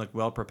 Everything looked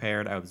well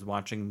prepared. I was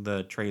watching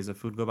the trays of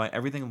food go by.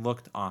 Everything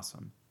looked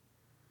awesome.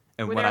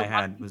 And what I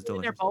had was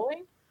delicious.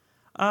 Bowling?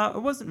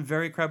 It wasn't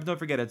very crowded. Don't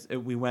forget,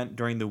 we went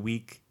during the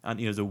week.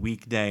 It was a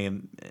weekday,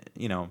 and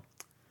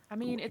I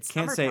mean, it's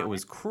can't say it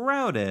was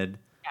crowded.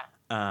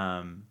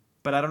 Yeah.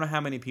 But I don't know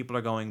how many people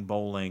are going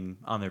bowling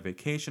on their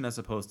vacation as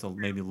opposed to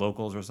maybe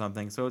locals or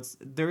something. So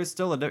there is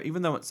still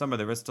even though it's summer,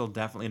 there is still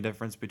definitely a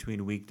difference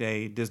between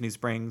weekday Disney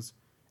Springs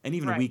and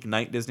even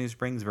weeknight Disney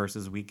Springs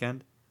versus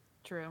weekend.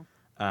 True.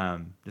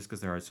 Just because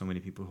there are so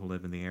many people who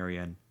live in the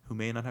area and who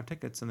may not have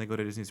tickets, and they go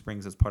to Disney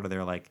Springs as part of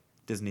their like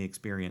Disney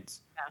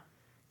experience. Yeah.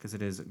 Because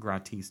it is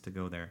gratis to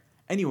go there.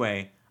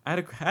 Anyway,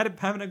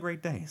 having a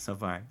great day so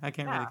far. I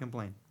can't really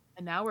complain.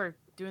 And now we're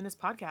doing this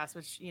podcast,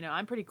 which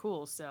I'm pretty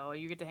cool. So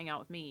you get to hang out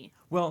with me.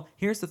 Well,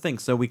 here's the thing.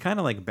 So we kind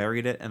of like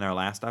buried it in our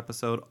last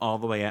episode all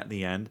the way at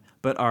the end,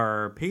 but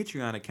our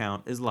Patreon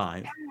account is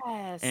live.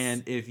 Yes.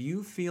 And if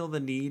you feel the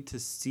need to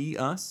see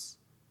us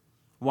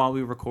while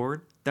we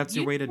record, that's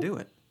your way to do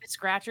it. The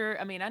Scratcher.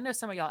 I mean, I know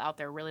some of y'all out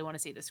there really want to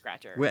see the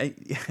Scratcher. Well,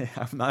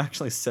 I'm not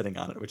actually sitting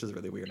on it, which is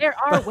really weird. There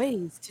are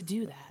ways to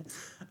do that.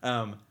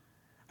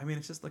 I mean,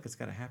 it's just it's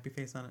got a happy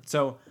face on it.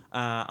 So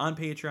on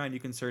Patreon, you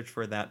can search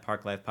for That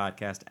Park Life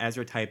Podcast. As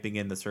you're typing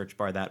in the search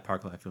bar, That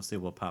Park Life, you'll see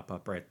it will pop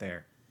up right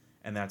there.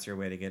 And that's your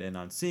way to get in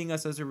on seeing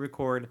us as we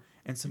record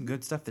and some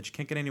good stuff that you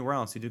can't get anywhere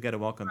else. You do get a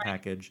welcome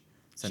package.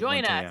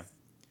 Join us.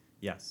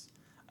 Yes.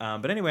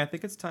 But anyway, I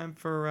think it's time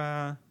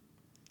for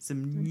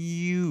some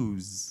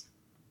news.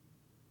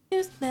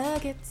 News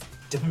nuggets.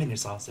 Dip them in your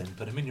sauce and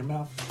put them in your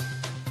mouth.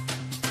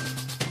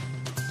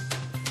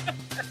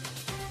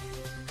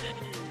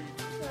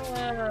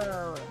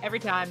 Every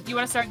time. Do you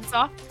want to start this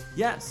off?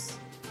 Yes.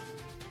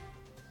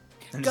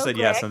 I just said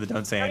yes, and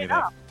don't say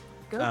anything.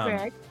 Go,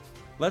 Greg.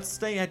 Let's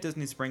stay at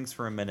Disney Springs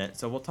for a minute.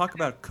 So we'll talk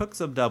about Cooks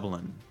of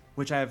Dublin,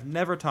 which I have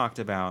never talked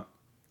about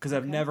because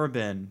I've never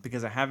been,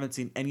 because I haven't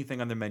seen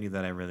anything on their menu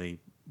that I really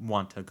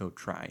want to go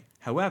try.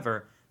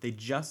 However, they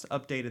just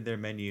updated their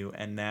menu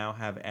and now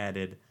have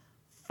added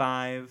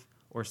 5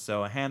 or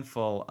so, a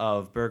handful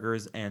of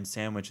burgers and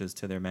sandwiches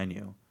to their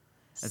menu.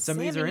 And some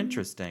of these are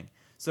interesting.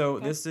 So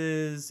this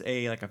is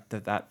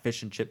that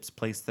fish and chips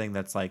place thing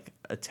that's like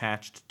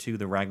attached to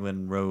the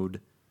Raglan Road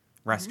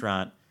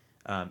restaurant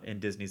in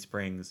Disney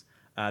Springs.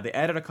 They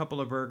added a couple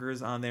of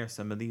burgers on there.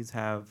 Some of these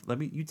have.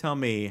 You tell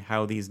me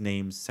how these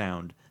names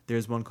sound.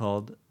 There's one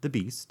called the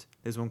Beast.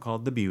 There's one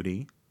called the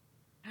Beauty.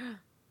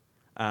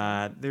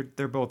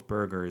 They're both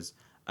burgers.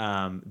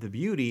 The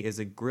Beauty is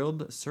a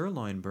grilled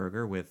sirloin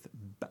burger with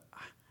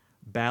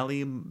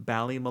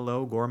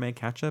Ballymaloe gourmet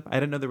ketchup. I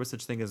didn't know there was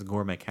such thing as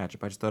gourmet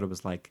ketchup. I just thought it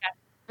was like.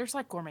 There's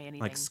like gourmet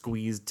anything. Like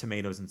squeezed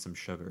tomatoes and some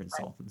sugar and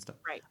salt and stuff.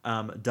 Right.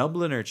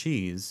 Dubliner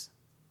cheese,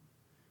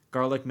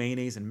 Garlic,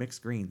 mayonnaise, and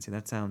mixed greens. See,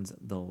 that sounds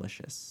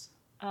delicious.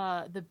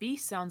 The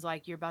Beast sounds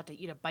like you're about to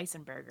eat a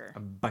bison burger. A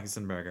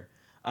bison burger.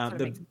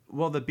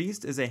 The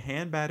Beast is a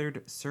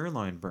hand-battered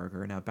sirloin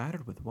burger. Now,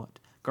 battered with what?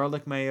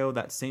 Garlic mayo,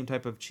 that same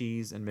type of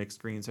cheese, and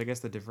mixed greens. So I guess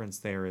the difference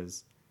there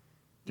is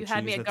you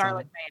had me at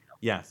garlic mayo.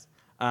 Yes.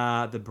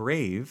 The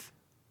Brave,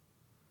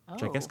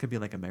 which I guess could be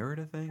like a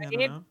Merida thing. I don't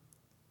know.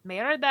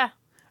 Merida.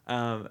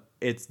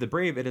 It's the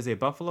Brave. It is a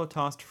buffalo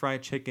tossed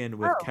fried chicken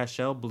with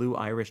Cashel blue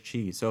Irish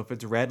cheese. So if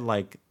it's red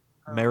like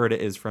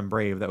Merida is from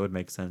Brave, that would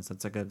make sense.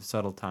 That's like a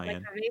subtle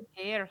tie-in.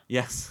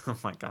 Yes. Oh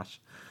my gosh.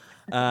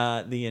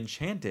 The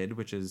Enchanted,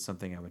 which is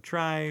something I would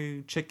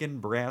try. Chicken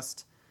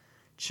breast,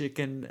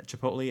 chicken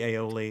chipotle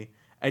aioli.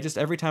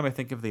 Every time I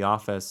think of The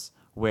Office,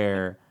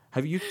 where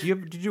did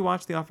you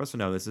watch The Office or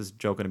no? This is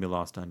joke going to be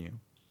lost on you.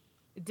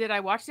 Did I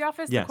watch The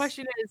Office? Yes. The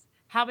question is,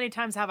 how many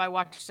times have I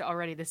watched it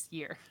already this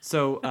year?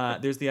 So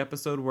there's the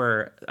episode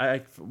where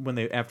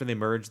after they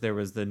merged, there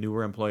was the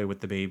newer employee with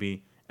the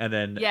baby, and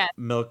then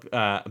Milk,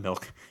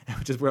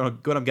 which is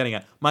what I'm getting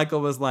at.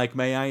 Michael was like,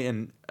 "May I?"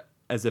 and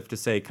as if to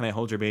say, "Can I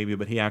hold your baby?"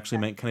 But he actually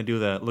meant, "Can I do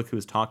the look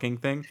who's talking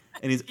thing?"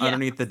 And he's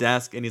underneath the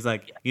desk, and he's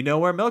like, "You know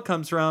where milk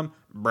comes from?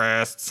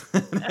 Breasts."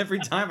 And every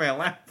time I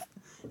laugh.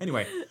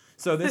 Anyway,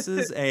 so this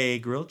is a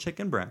grilled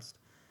chicken breast.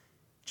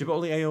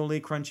 Chipotle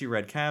aioli, crunchy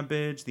red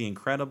cabbage, the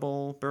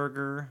Incredible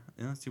burger.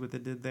 Let's see what they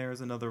did there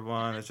is another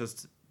one. It's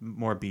just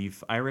more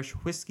beef. Irish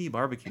whiskey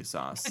barbecue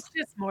sauce. It's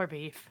just more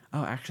beef.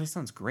 Oh, actually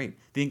sounds great.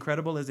 The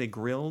Incredible is a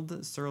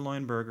grilled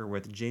sirloin burger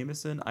with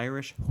Jameson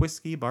Irish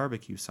whiskey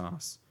barbecue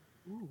sauce.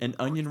 An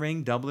onion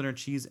ring, Dubliner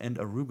cheese, and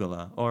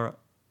arugula.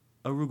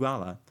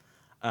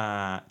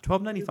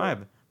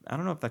 $12.95. I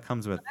don't know if that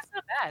comes with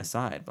a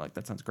side, but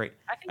that sounds great.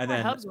 I think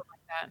my hubs would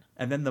like that.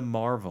 And then the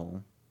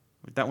Marvel.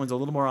 That one's a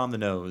little more on the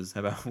nose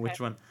about which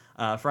one.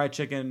 Fried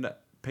chicken,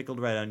 pickled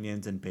red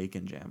onions, and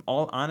bacon jam.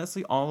 All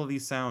of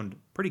these sound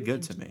pretty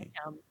good to me.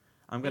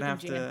 I'm gonna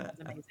have to.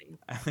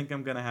 I think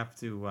I'm gonna have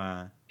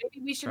to.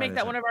 Maybe we should make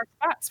that one of our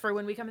spots for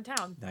when we come to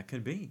town. That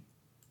could be.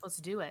 Let's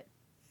do it.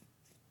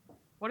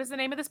 What is the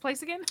name of this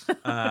place again?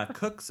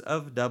 Cooks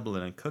of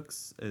Dublin, and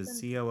Cooks is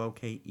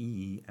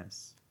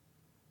Cookes.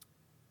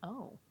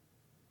 Oh,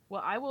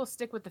 well, I will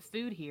stick with the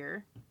food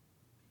here.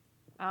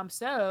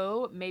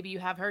 So maybe you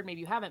have heard, maybe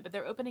you haven't, but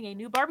they're opening a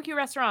new barbecue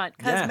restaurant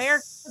because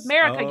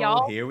America,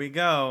 y'all. Here we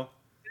go.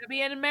 It's gonna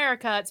be in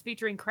America. It's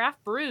featuring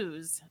craft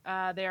brews.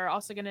 They are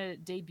also going to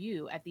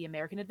debut at the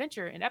American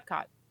Adventure in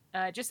Epcot.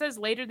 It just says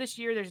later this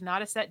year. There's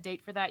not a set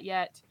date for that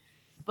yet,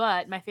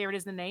 but my favorite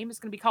is the name. It's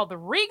going to be called the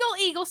Regal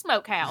Eagle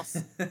Smokehouse.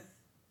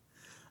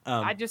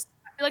 I feel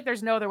like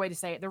there's no other way to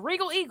say it. The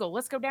Regal Eagle.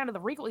 Let's go down to the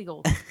Regal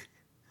Eagle.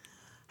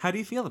 How do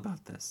you feel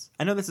about this?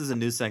 I know this is a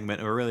news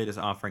segment. We're really just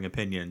offering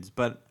opinions,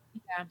 but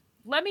yeah.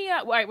 Let me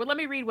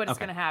read what it's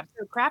going to have.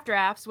 So craft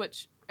drafts,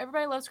 which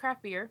everybody loves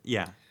craft beer.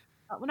 Yeah.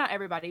 Well, not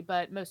everybody,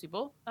 but most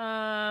people.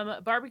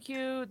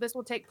 Barbecue. This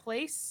will take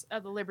place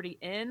at the Liberty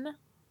Inn.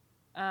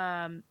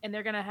 And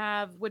they're going to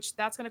have,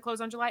 that's going to close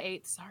on July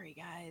 8th. Sorry,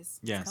 guys.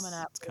 Yes. It's coming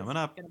up. It's coming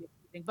up. Gonna be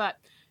amazing. But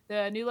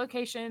the new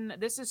location,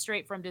 this is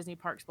straight from Disney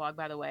Parks blog,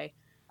 by the way.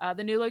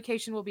 The new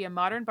location will be a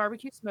modern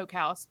barbecue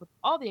smokehouse with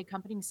all the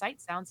accompanying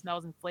sights, sounds,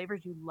 smells, and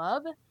flavors you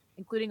love,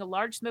 including a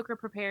large smoker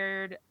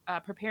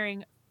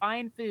preparing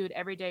fine food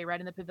every day right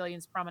in the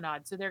pavilion's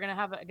promenade. So they're going to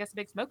have, I guess, a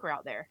big smoker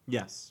out there.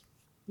 Yes.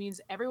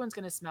 Means everyone's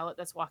going to smell it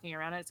that's walking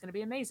around, and it's going to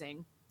be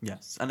amazing.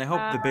 Yes. And I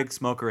hope the big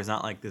smoker is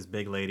not like this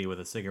big lady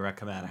with a cigarette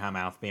coming out of her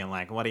mouth being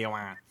like, "What do you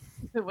want?"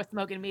 With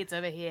smoking meats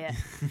over here.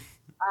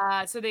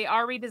 So they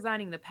are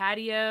redesigning the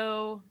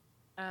patio.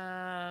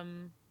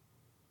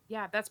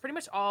 Yeah, that's pretty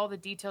much all the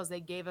details they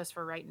gave us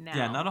for right now.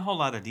 Yeah, not a whole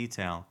lot of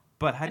detail.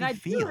 But how do you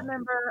feel?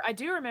 I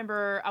do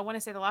remember, I want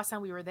to say the last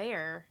time we were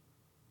there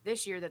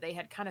this year that they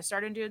had kind of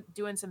started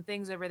doing some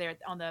things over there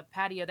on the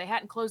patio. They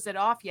hadn't closed it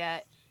off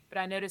yet, but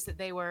I noticed that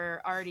they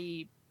were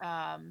already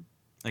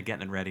like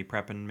getting it ready,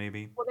 prepping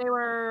maybe. Well,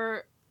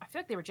 I feel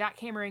like they were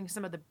jackhammering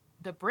some of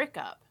the brick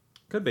up.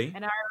 Could be.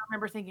 And I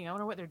remember thinking, I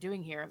wonder what they're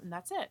doing here, and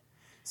that's it.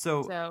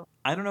 So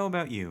I don't know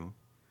about you,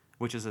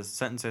 which is a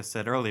sentence I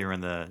said earlier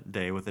in the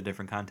day with a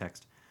different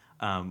context.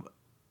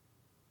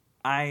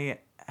 I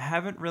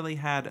haven't really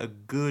had a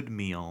good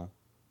meal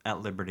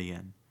at Liberty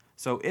Inn.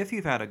 So if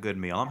you've had a good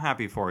meal, I'm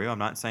happy for you. I'm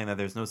not saying that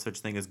there's no such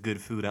thing as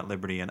good food at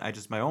Liberty Inn.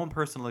 My own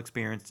personal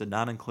experience did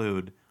not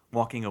include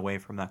walking away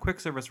from that quick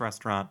service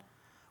restaurant,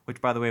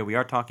 which, by the way, we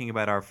are talking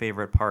about our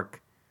favorite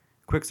park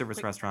quick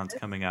service restaurants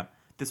coming up.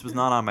 This was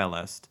not on my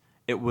list.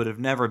 It would have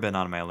never been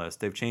on my list.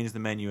 They've changed the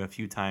menu a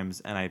few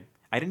times, and I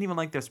didn't even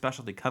like their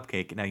specialty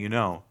cupcake.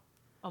 Now,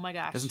 oh my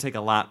gosh. It doesn't take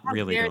a lot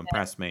really to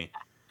impress me.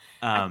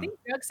 I think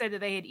Doug said that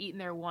they had eaten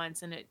there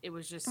once, and it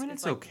was just. I mean,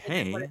 it's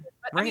okay. But, right?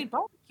 I mean,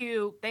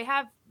 barbecue. They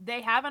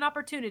have an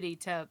opportunity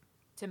to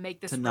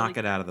make this to knock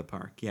it out of the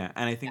park. Yeah,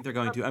 and I think they're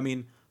going to. I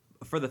mean,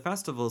 for the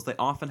festivals, they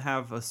often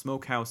have a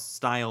smokehouse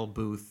style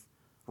booth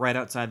right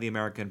outside the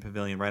American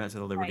Pavilion, right outside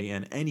the Liberty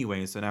Inn.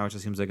 Anyway, so now it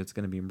just seems like it's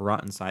going to be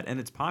brought inside,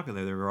 and it's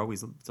popular.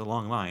 It's a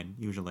long line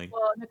usually.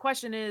 Well, the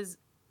question is,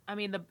 I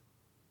mean,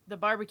 the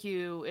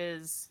barbecue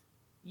is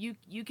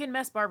you can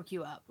mess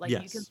barbecue up. Like, you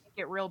can make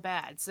it real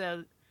bad.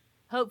 So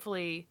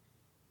hopefully,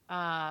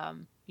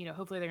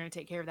 hopefully they're going to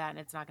take care of that and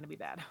it's not going to be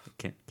bad.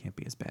 It can't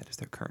be as bad as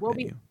their current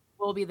menu.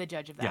 We'll be the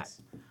judge of that.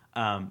 Yes.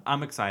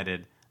 I'm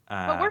excited.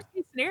 But worst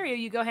case scenario,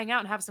 you go hang out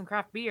and have some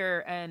craft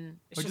beer, and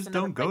it's just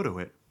don't go to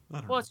it.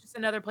 Well, it's just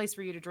another place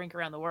for you to drink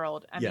around the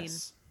world. I mean,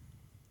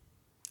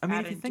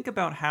 if you think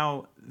about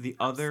how the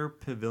other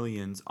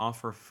pavilions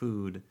offer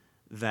food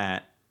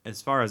that,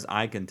 as far as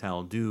I can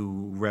tell,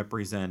 do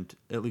represent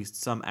at least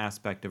some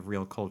aspect of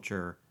real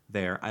culture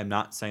there. I'm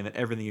not saying that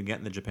everything you get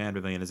in the Japan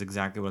pavilion is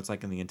exactly what it's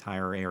like in the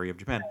entire area of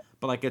Japan,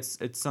 but like it's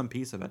some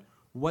piece of it.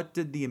 What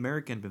did the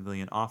American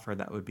pavilion offer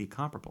that would be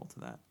comparable to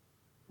that?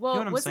 Well,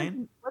 you know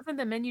wasn't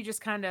the menu just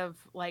kind of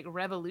like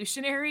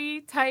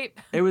revolutionary type?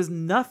 It was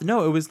nothing.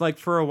 No, it was like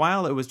for a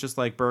while it was just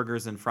like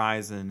burgers and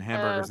fries and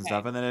hamburgers and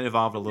stuff, and then it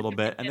evolved a little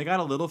bit, and they got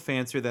a little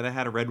fancier. That it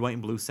had a red, white,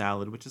 and blue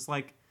salad, which is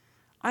like,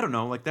 I don't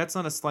know, like that's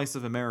not a slice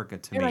of America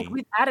to me. Like,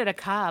 we've added a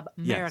Cobb,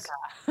 America.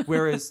 Yes.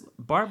 Whereas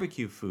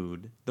barbecue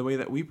food, the way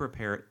that we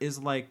prepare it, is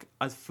like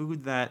a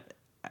food that,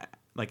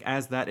 like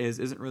as that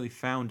isn't really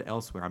found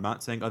elsewhere. I'm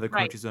not saying other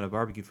countries don't have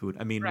barbecue food.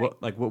 I mean,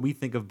 what we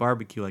think of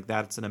barbecue, like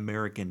that's an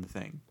American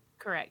thing.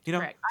 Correct. You know,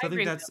 correct. So I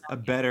think that's a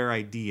better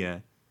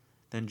idea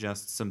than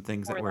just some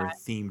things that were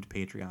themed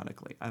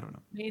patriotically. I don't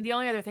know. I mean, the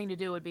only other thing to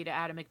do would be to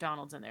add a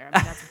McDonald's in there.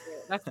 I mean,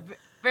 that's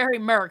very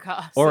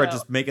America. Or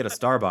just make it a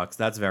Starbucks.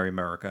 That's very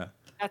America.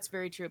 That's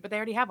very true. But they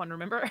already have one,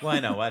 remember? Well, I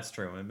know. That's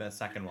true. The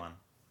second one.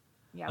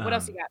 Yeah. What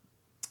else you got?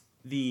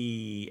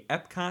 The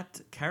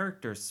Epcot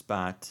character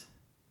spot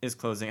is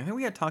closing. I think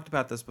we had talked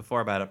about this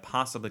before about it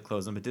possibly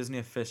closing, but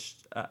Disney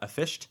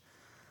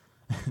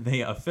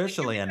they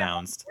officially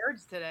announced.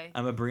 Words today.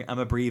 I'm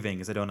abbreviating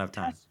because I don't have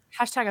time.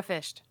 Hashtag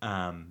affished.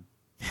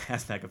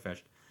 Hashtag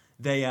affished.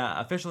 They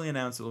officially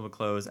announced it will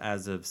close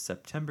as of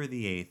September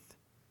the 8th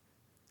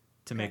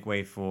to make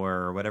way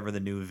for whatever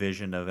the new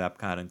vision of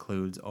Epcot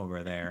includes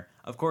over there.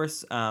 Of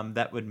course,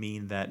 that would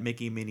mean that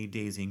Mickey, Minnie,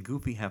 Daisy, and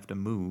Goofy have to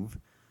move.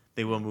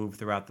 They will move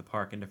throughout the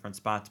park in different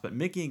spots, but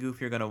Mickey and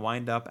Goofy are going to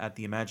wind up at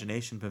the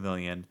Imagination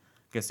Pavilion, I'm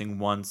guessing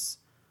once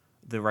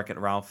the Wreck-It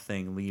Ralph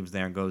thing leaves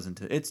there and goes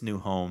into its new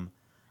home.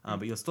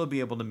 But you'll still be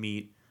able to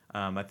meet,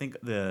 I think,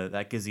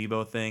 that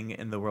gazebo thing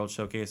in the World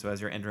Showcase. So as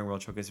you're entering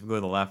World Showcase, if you go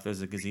to the left,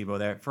 there's a gazebo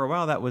there. For a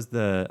while, that was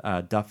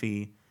the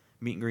Duffy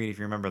meet and greet, if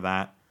you remember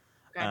that.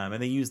 Okay. And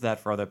they use that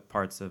for other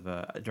parts of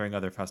during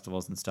other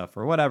festivals and stuff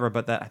or whatever.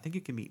 But I think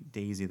you can meet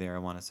Daisy there, I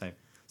want to say.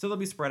 So they'll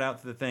be spread out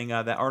to the thing.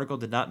 That article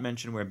did not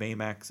mention where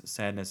Baymax,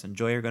 Sadness, and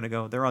Joy are going to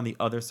go. They're on the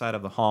other side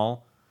of the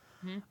hall.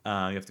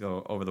 Mm-hmm. You have to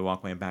go over the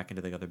walkway and back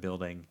into the other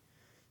building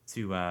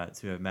to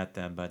have met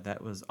them. But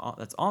that's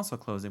also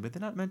closing. But they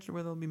did not mention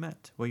where they'll be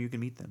met, where you can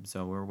meet them.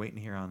 So we're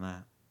waiting here on that.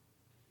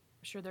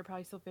 I'm sure they're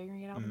probably still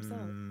figuring it out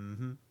themselves.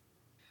 Mm-hmm.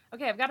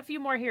 Okay, I've got a few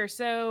more here.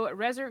 So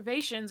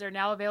reservations are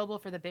now available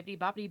for the Bibbidi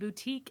Boppidi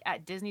Boutique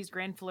at Disney's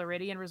Grand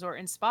Floridian Resort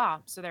and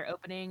Spa. So they're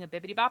opening a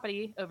Bibbidi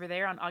Boppidi over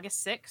there on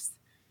August 6th.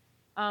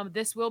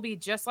 This will be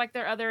just like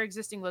their other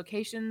existing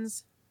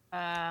locations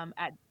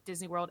at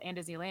Disney World and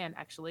Disneyland,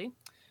 actually.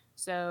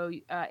 So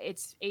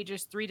it's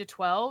ages 3 to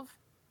 12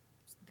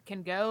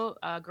 can go.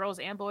 Girls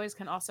and boys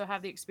can also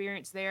have the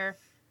experience there.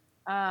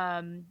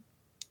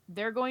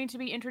 They're going to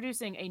be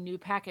introducing a new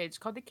package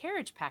called the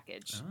Carriage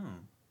Package. Oh.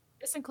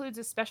 This includes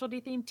a specialty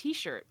themed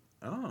T-shirt.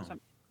 Oh. So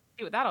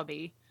see what that'll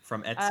be.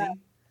 From Etsy?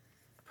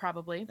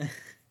 Probably.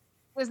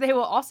 Because they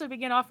will also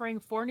begin offering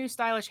 4 new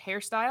stylish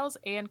hairstyles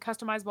and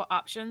customizable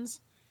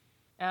options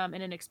in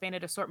an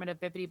expanded assortment of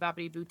Bibbidi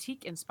Boppidi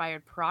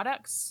Boutique-inspired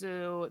products.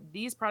 So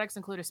these products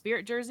include a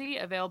Spirit jersey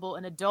available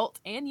in adult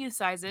and youth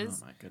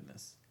sizes. Oh, my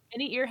goodness.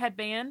 Any ear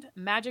headband,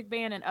 magic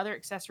band, and other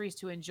accessories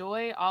to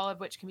enjoy, all of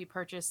which can be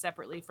purchased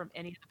separately from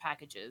any of the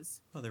packages.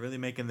 Oh, they're really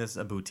making this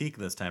a boutique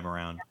this time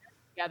around.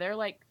 Yeah,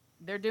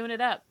 they're doing it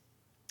up.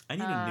 I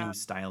need a new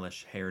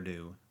stylish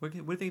hairdo. What do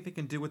you think they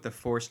can do with the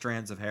 4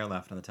 strands of hair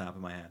left on the top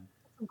of my head?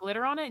 Some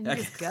glitter on it and you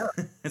just go.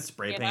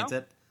 Spray paint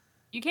it.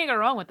 You can't go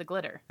wrong with the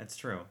glitter. That's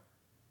true.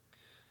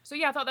 So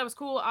yeah, I thought that was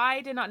cool.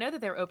 I did not know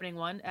that they were opening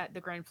one at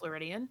the Grand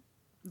Floridian.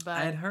 But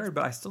I had heard,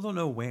 but I still don't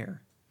know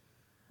where.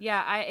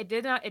 Yeah, it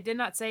did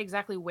not say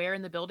exactly where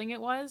in the building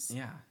it was.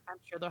 Yeah. I'm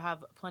sure they'll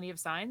have plenty of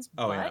signs.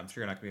 Oh, yeah, I'm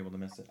sure you're not going to be able to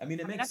miss it. I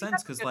mean, it makes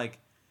sense because, like...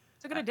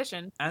 It's a good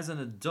addition. As an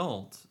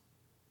adult,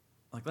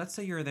 like, let's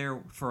say you're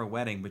there for a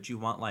wedding, but you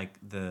want, like,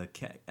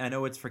 I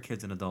know it's for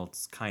kids and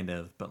adults, kind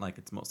of, but, like,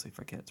 it's mostly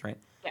for kids, right?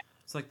 Yeah.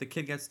 So, like, the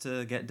kid gets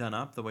to get done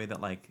up the way that,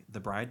 like, the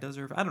bride does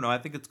her... I don't know. I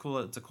think it's cool.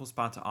 It's a cool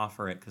spot to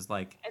offer it because,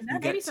 like, and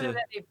that may be something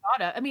that they've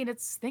thought of. I mean,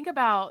 think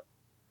about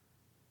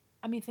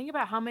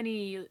how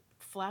many...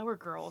 flower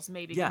girls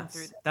maybe come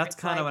through this. That's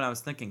kind of what I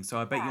was thinking. So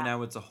I bet you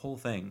now it's a whole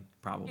thing,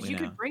 probably. You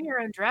could bring your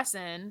own dress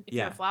in if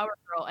you're a flower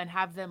girl and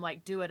have them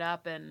like do it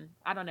up, and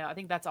I don't know. I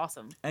think that's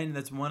awesome. And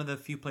that's one of the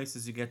few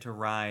places you get to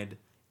ride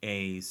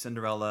a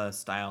Cinderella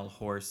style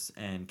horse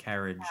and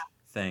carriage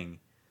thing.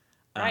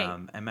 Right.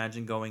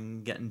 Imagine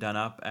getting done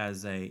up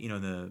as the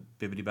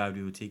Bibbidi Boppidi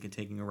Boutique and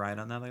taking a ride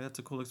on that. Like that's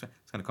a cool experience.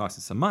 It's going to cost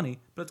you some money,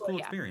 but it's a cool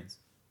experience.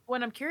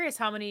 Well, I'm curious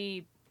how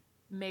many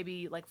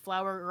maybe like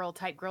Flower Girl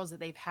type girls that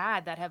they've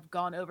had that have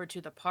gone over to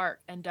the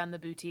park and done the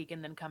boutique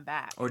and then come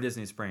back. Or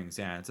Disney Springs.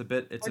 Yeah, it's a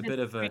bit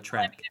of a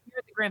trek. I mean, if you're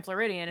at the Grand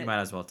Floridian, you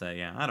might as well say,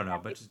 yeah. I don't know,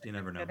 but just you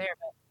never know. There,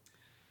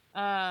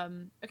 but,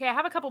 okay, I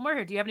have a couple more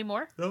here. Do you have any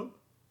more? No.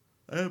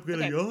 I am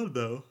gonna yawn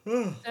though.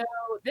 So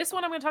this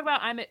one I'm going to talk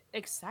about, I'm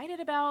excited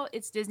about.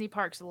 It's Disney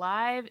Parks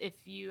Live. If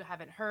you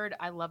haven't heard,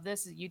 I love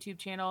this. It's a YouTube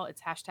channel.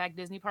 It's hashtag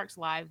Disney Parks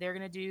Live. They're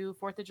going to do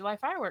 4th of July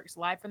fireworks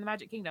live from the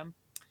Magic Kingdom.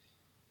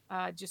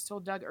 Just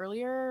told Doug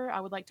earlier I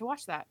would like to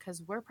watch that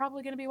because we're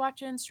probably going to be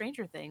watching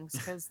Stranger Things.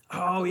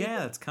 Oh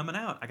yeah, it's coming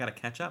out. I got to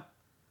catch up.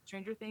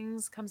 Stranger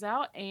Things comes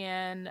out,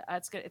 and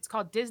it's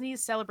called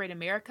Disney's Celebrate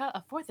America,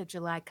 a 4th of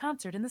July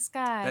concert in the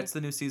sky. That's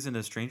the new season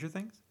of Stranger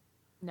Things?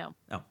 No.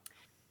 Oh.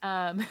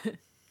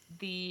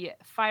 The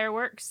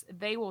fireworks,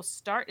 they will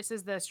start. It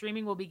says the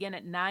streaming will begin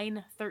at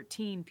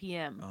 9:13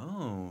 p.m.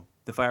 Oh,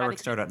 the fireworks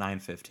start at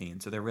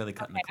 9:15, so they're really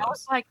cutting it close. I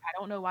was like, I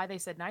don't know why they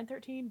said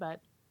 9:13, but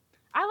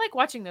I like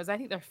watching those. I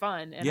think they're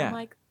fun, and I'm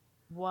like,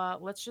 well,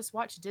 let's just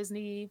watch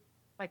Disney.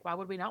 Like, why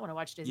would we not want to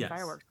watch Disney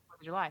fireworks on 4th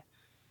of July?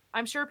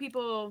 I'm sure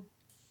people.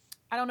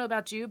 I don't know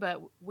about you,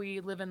 but we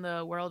live in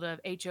the world of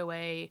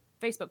HOA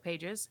Facebook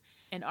pages,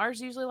 and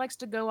ours usually likes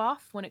to go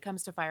off when it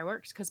comes to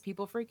fireworks because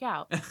people freak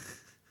out.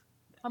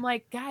 I'm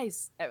like,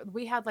 guys,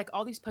 we had like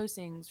all these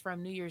postings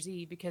from New Year's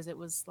Eve because it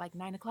was like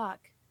 9:00.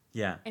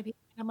 Yeah. And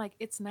I'm like,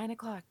 it's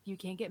 9:00. You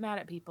can't get mad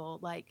at people.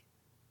 Like,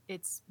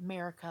 it's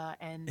America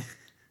and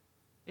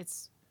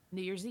it's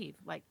New Year's Eve.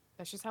 Like,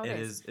 that's just how it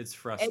is. It's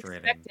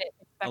frustrating. Expect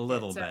a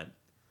little bit.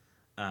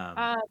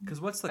 Because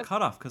what's the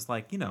cutoff? Because,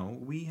 like, you know,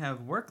 we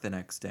have work the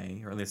next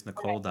day, or at least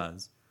Nicole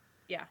does.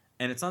 Yeah.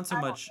 And it's not so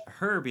much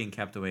her being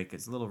kept awake,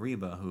 it's little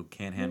Reba who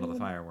can't handle the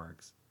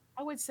fireworks.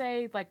 I would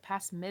say, like,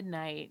 past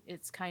midnight,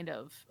 it's kind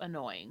of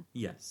annoying.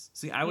 Yes.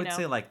 See, I would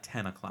say, like,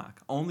 10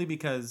 o'clock. Only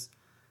because,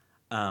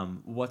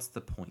 what's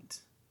the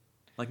point?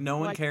 Like, no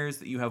one cares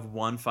that you have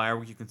one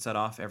firework you can set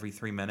off every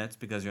 3 minutes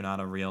because you're not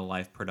a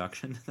real-life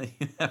production.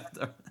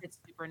 It's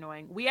super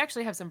annoying. We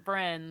actually have some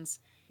friends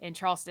in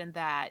Charleston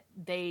that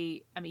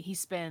he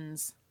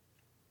spends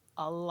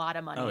a lot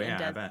of money and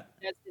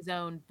does his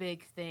own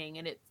big thing.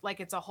 And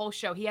it's a whole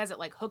show. He has it,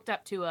 like, hooked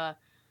up to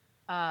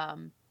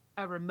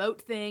a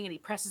remote thing, and he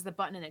presses the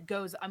button and it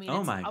goes. I mean,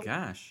 oh my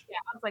gosh! Yeah,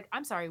 I was like,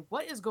 I'm sorry,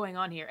 what is going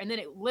on here? And then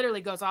it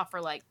literally goes off for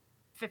like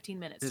 15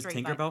 minutes. Does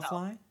Tinkerbell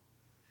fly?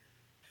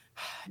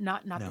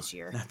 Not this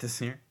year. Not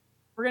this year.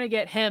 We're gonna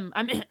get him.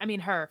 I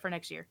mean her for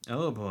next year.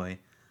 Oh boy.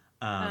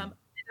 I've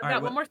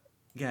got one more.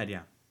 Good,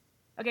 yeah.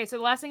 Okay, so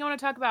the last thing I want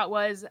to talk about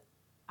was,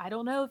 I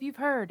don't know if you've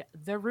heard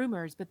the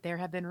rumors, but there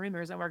have been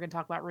rumors, and we're going to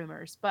talk about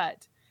rumors.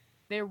 But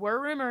there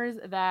were rumors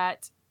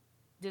that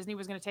Disney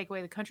was going to take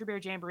away the Country Bear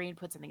Jamboree and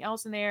put something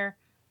else in there.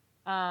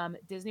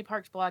 Disney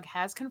Parks blog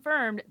has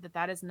confirmed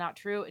that is not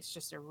true. It's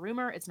just a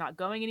rumor. It's not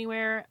going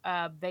anywhere.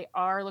 They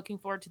are looking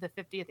forward to the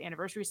 50th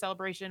anniversary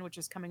celebration, which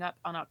is coming up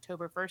on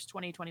October 1st,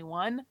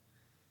 2021.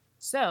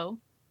 So,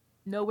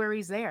 no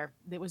worries there.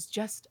 It was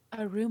just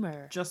a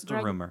rumor. Just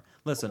a rumor.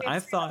 Listen,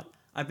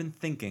 I've been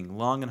thinking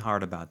long and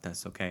hard about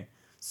this, okay?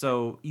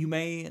 So, you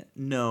may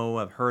know,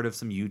 I've heard of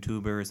some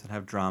YouTubers that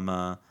have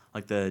drama,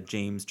 like the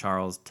James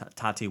Charles,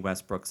 Tati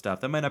Westbrook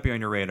stuff. That might not be on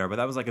your radar, but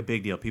that was like a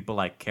big deal. People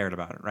like cared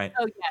about it, right?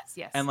 Oh,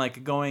 yes. And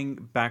like going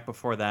back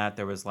before that,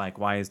 there was like,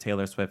 why is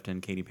Taylor Swift and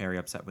Katy Perry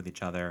upset with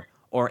each other?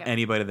 Or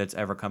anybody that's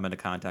ever come into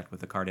contact with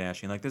the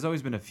Kardashian. Like, there's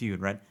always been a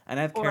feud, right? And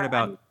I've cared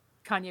about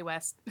Kanye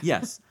West.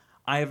 Yes.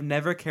 I have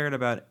never cared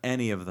about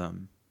any of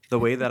them the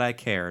way that I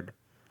cared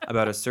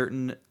about a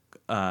certain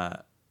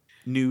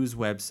news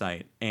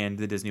website and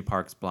the Disney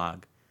Parks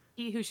blog.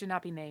 He who should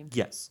not be named.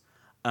 Yes.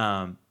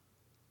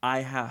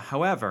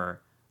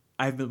 However,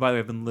 I've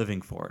been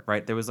living for it,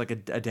 right? There was like a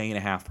day and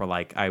a half where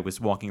like I was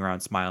walking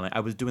around smiling. I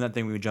was doing that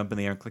thing where we jump in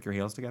the air and click your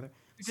heels together.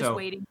 You're just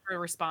waiting for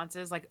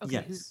responses, like,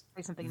 okay, who's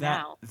say something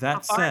now?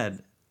 That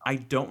said, I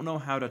don't know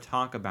how to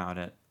talk about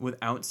it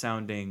without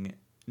sounding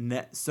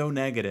so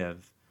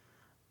negative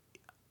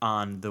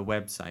on the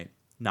website,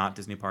 not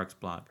Disney Parks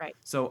blog. Right.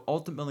 So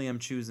ultimately I'm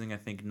choosing, I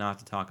think, not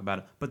to talk about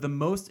it. But the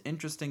most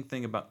interesting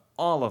thing about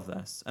all of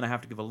this, and I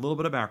have to give a little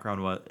bit of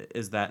background,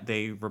 is that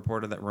they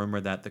reported that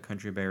rumor that the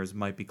Country Bears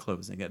might be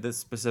closing it. This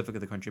specifically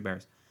the Country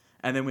Bears.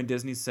 And then when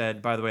Disney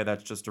said, by the way,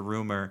 that's just a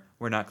rumor,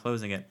 we're not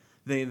closing it,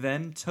 they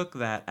then took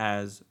that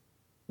as,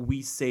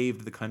 we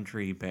saved the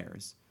Country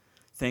Bears.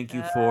 Thank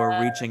you for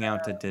reaching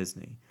out to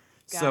Disney.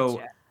 Gotcha.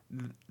 So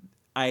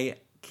I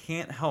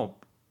can't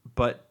help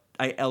but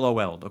I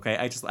LOL'd, okay?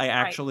 I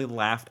actually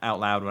laughed out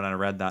loud when I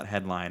read that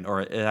headline,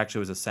 or it actually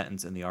was a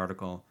sentence in the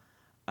article.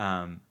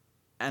 And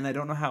I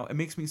don't know how. It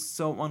makes me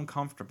so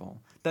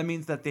uncomfortable. That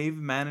means that they've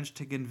managed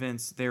to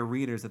convince their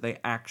readers that they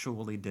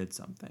actually did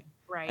something.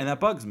 Right. And that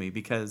bugs me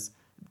because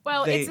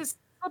it's a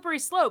slippery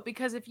slope,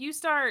 because if you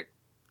start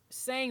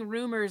saying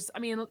rumors, I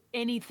mean,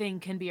 anything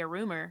can be a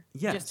rumor.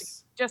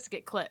 Yes. Just to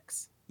get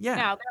clicks. Yeah.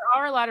 Now,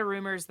 there are a lot of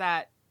rumors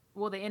that,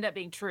 they end up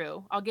being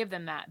true. I'll give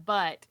them that.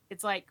 But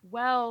it's like,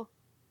 well,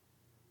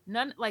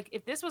 none, like,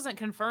 if this wasn't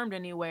confirmed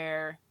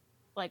anywhere,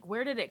 like,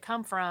 where did it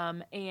come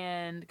from?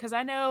 And because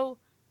I know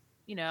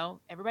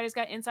everybody's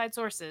got inside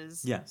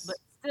sources. Yes. But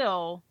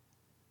still,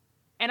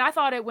 and I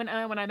thought it when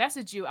I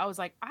messaged you, I was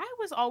like, I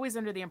was always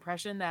under the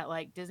impression that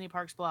like Disney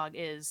Parks blog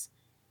is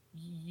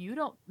you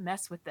don't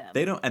mess with them.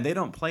 They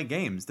don't play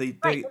games. They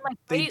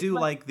do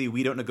like the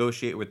we don't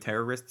negotiate with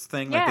terrorists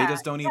thing. Like they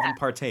just don't even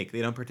partake.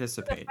 They don't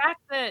participate. The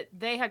fact that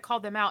they had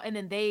called them out and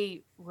then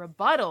they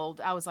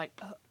rebutted, I was like,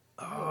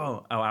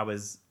 I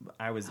was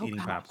eating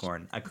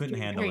popcorn. I couldn't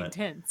handle it.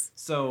 Intense.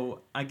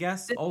 So I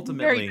guess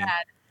ultimately, very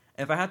bad.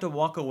 If I had to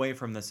walk away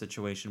from the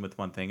situation with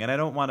one thing, and I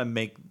don't want to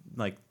make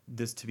like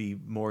this to be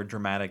more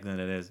dramatic than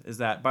it is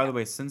that, by the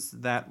way, since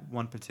that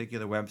one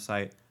particular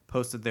website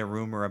posted their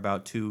rumor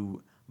about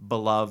 2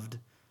 beloved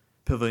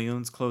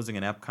pavilions closing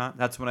in Epcot,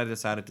 that's when I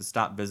decided to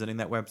stop visiting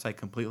that website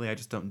completely. I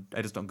just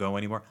don't go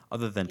anymore,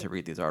 other than to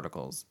read these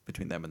articles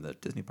between them and the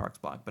Disney Parks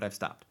blog. But I've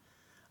stopped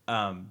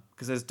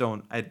because I just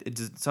don't.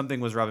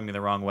 Something was rubbing me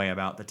the wrong way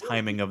about the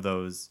timing of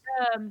those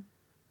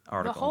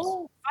articles. The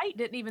whole fight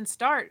didn't even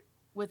start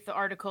with the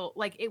article.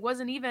 Like, it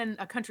wasn't even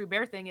a Country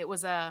Bear thing. It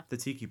was the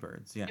Tiki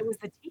Birds. Yeah, it was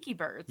the Tiki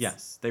Birds.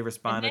 Yes, they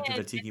responded to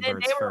the Tiki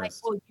Birds they were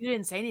first. Like, well, you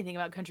didn't say anything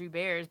about Country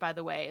Bears, by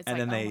the way. It's and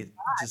like, then they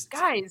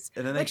guys.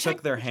 And then they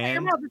took their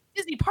hand.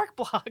 Disney Park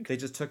blog. They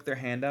just took their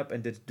hand up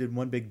and did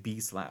one big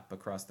bee slap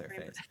across their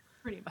face.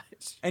 Pretty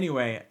much.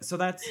 Anyway, so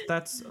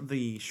that's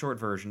the short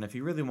version. If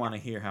you really want to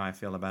hear how I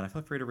feel about it,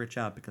 feel free to reach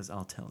out because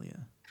I'll tell you.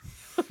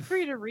 Feel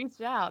free to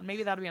reach out.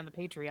 Maybe that'll be on the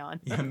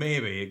Patreon. Yeah,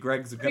 maybe.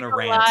 Greg's going to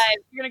rant.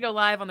 You're going to go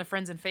live on the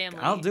Friends and Family.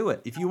 I'll do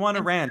it. If you want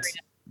to rant,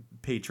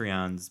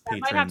 patrons.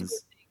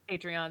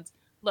 Patreons.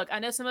 Look, I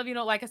know some of you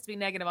don't like us to be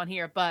negative on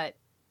here, but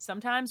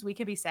sometimes we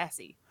can be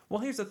sassy. Well,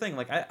 here's the thing.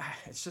 Like,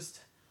 it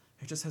just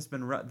has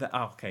been.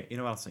 Okay, you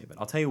know what? I'll say, but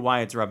I'll tell you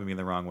why it's rubbing me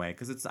the wrong way.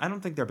 Because I don't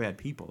think they're bad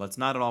people. That's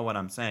not at all what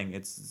I'm saying.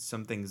 It's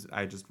some things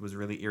I just was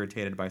really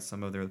irritated by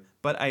some of their.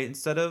 But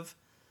instead of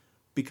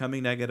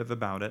becoming negative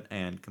about it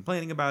and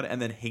complaining about it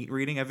and then hate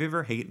reading. Have you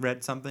ever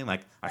read something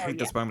like, I hate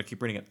this, but I'm going to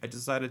keep reading it? I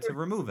decided to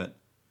remove it.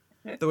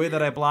 The way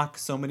that I block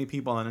so many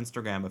people on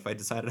Instagram, if I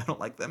decided I don't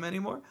like them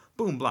anymore,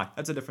 boom, block.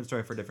 That's a different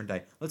story for a different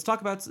day. Let's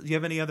talk about, do you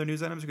have any other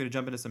news items? We're going to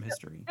jump into some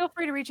history. Feel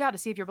free to reach out to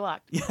see if you're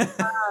blocked. Yeah.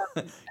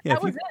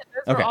 That was it.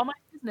 Those were all my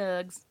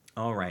nugs.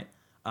 All right.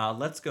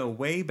 Let's go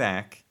way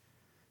back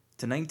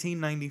to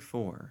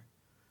 1994.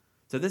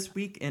 So this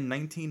week in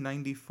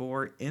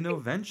 1994,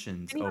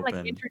 Innoventions opened. Like,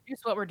 introduce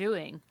what we're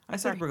doing. I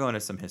said we're going to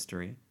some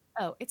history.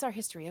 Oh, it's our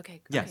history. Okay.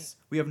 Yes,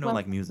 we have no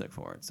music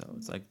for it, so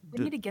it's like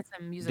we need to get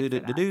some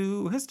music.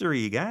 Do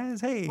history,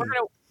 guys. Hey,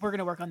 we're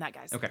gonna work on that,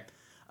 guys. Okay.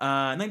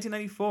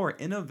 1994,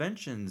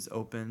 Innoventions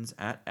opens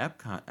at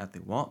Epcot at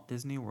the Walt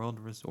Disney World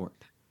Resort.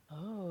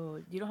 Oh,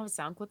 you don't have a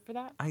sound clip for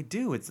that? I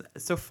do. It's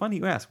so funny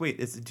you ask. Wait,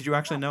 did you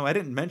actually know? I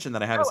didn't mention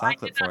that I had a sound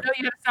clip for it. I did not know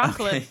you had a sound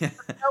clip.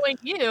 Knowing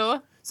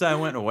you. So I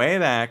went way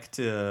back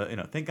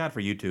to, thank God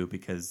for YouTube,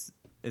 because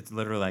it's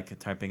literally like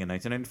typing in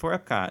 1994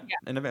 Epcot,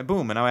 and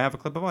boom, and now I have a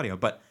clip of audio.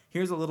 But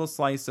here's a little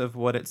slice of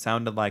what it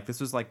sounded like. This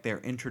was like their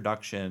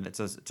introduction. It's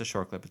a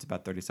short clip. It's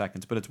about 30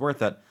 seconds, but it's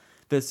worth it.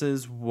 This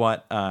is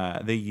what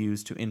they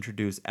used to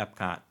introduce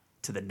Epcot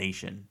to the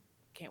nation.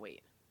 Can't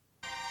wait.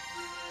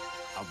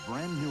 A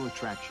brand new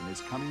attraction is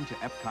coming to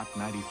Epcot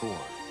 94.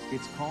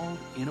 It's called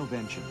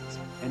Innoventions,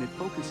 and it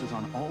focuses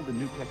on all the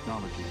new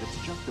technology that's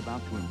just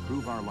about to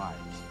improve our lives,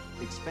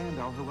 expand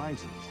our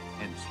horizons,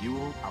 and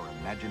fuel our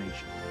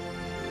imagination.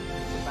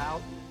 It's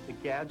about the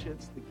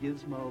gadgets, the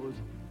gizmos,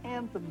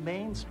 and the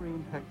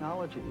mainstream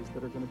technologies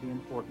that are going to be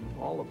important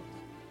to all of us.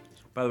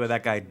 By the way,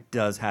 that guy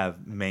does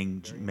have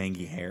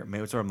mangy hair.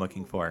 That's what I'm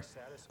looking for.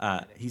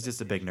 He's just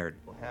a big nerd.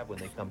 People have when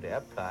they come to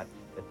Epcot,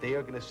 that they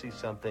are going to see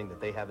something that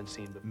they haven't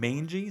seen before.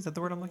 Mangy? Is that the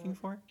word I'm looking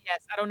for?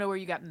 Yes, I don't know where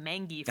you got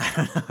mangy from. I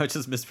don't know. I was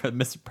just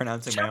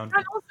mispronouncing my own.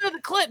 Through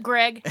the clip,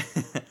 Greg.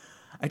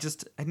 I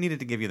needed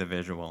to give you the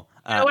visual.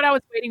 You know what I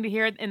was waiting to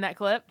hear in that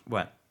clip?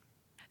 What?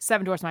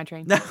 7 Dwarfs Mine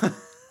Train.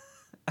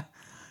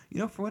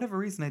 For whatever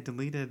reason, I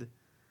deleted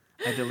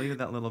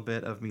that little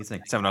bit of me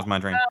saying 7 Dwarfs Mine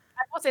Train. I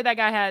will say that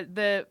guy had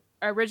the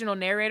original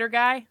narrator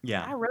guy.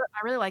 Yeah. I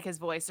really like his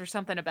voice. There's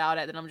something about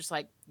it that I'm just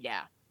like,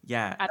 yeah.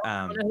 Yeah. I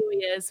don't know who he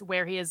is,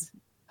 where he is.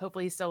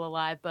 Hopefully he's still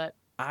alive, but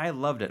I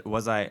loved it.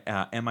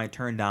 Am I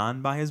turned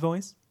on by his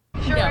voice?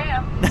 Sure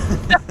am.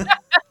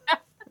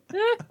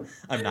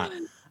 I'm not.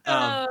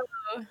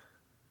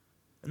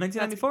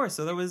 1994,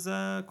 so that was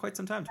quite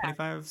some time,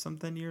 25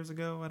 something years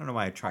ago. I don't know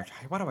why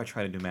why do I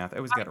try to do math? I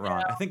always get it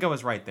wrong. I think I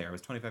was right there. It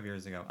was 25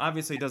 years ago.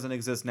 Obviously it doesn't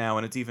exist now,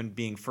 and it's even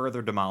being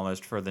further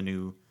demolished for the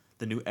new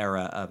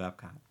era of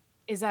Epcot.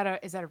 Is that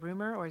a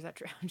rumor or is that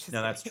true?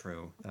 No, that's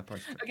true. That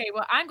part's true. Okay,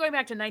 well, I'm going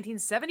back to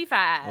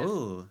 1975.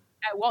 Ooh.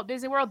 At Walt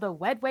Disney World, the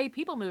Wedway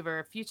People Mover,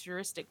 a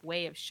futuristic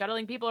way of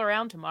shuttling people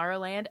around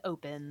Tomorrowland,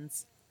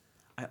 opens.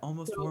 I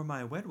almost wore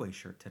my Wedway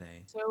shirt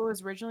today. So it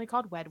was originally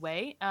called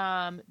Wedway.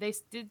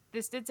 This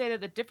did say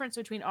that the difference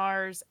between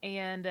ours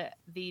and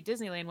the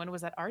Disneyland one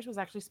was that ours was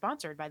actually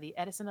sponsored by the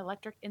Edison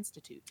Electric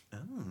Institute. Oh,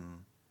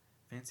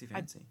 fancy.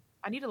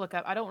 I need to look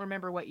up. I don't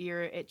remember what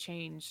year it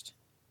changed,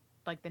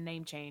 like the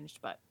name changed,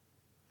 but.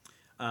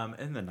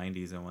 In the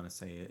 90s, I want to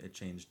say it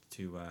changed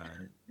to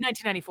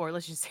 1994.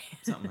 Let's just say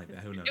something like that.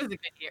 Who knows? It was a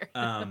good year.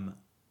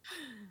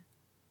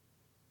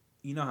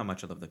 You know how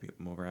much I love the People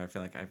Mover. I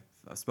feel like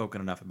I've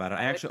spoken enough about it.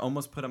 I actually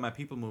almost put on my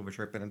People Mover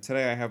shirt, and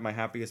today I have my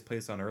Happiest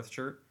Place on Earth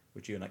shirt,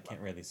 which you and I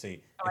can't really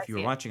see. If you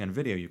were watching on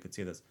video, you could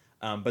see this.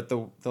 But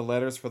the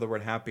letters for the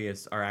word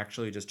happiest are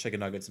actually just chicken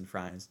nuggets and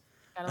fries.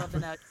 Gotta love the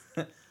nuggets.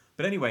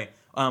 But anyway,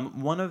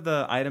 one of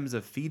the items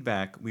of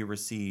feedback we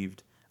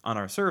received on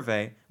our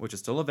survey, which is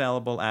still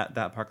available at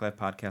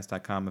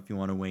thatparklifepodcast.com if you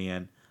want to weigh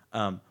in,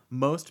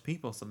 most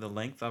people said the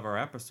length of our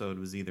episode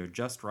was either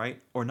just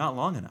right or not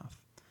long enough.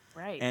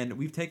 Right. And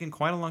we've taken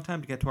quite a long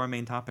time to get to our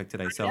main topic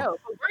today. So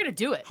we're going to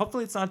do it.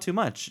 Hopefully it's not too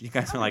much. You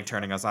guys are like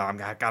turning us off.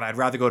 God, I'd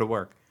rather go to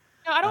work.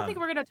 No, I don't think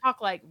we're going to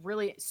talk like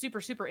really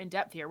super, super in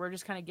depth here. We're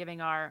just kind of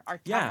giving our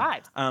top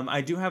fives.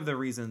 I do have the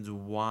reasons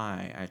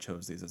why I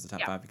chose these as the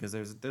top five, because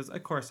there's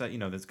of course that,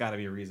 there's got to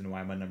be a reason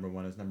why my number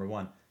one is number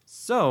one.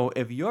 So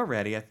if you're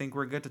ready, I think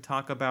we're good to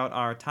talk about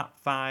our top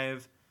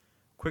 5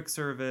 quick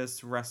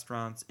service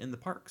restaurants in the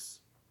parks.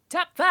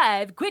 Top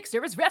 5 quick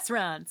service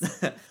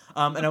restaurants. And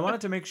I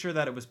wanted to make sure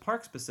that it was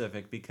park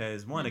specific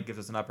because, one, it gives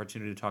us an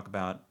opportunity to talk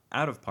about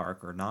out of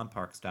park or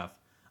non-park stuff.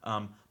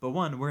 But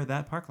one, we're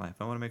that park life.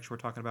 I want to make sure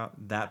we're talking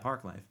about that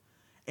park life.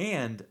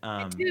 And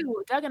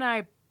two, Doug and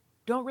I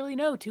don't really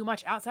know too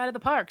much outside of the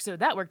park, so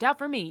that worked out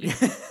for me.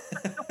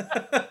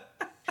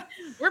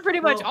 We're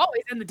pretty much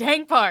always in the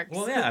dang parks.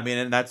 Well, yeah, I mean,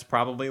 and that's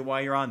probably why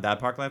you're on That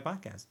Park Life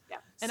podcast. Yeah.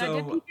 And I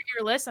did look at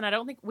your list, and I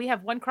don't think we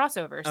have one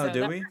crossover. Oh,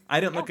 do we?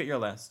 I didn't look at your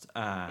list.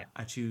 I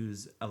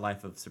choose A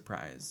Life of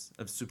Surprise.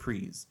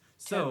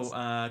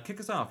 So, kick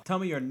us off. Tell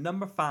me your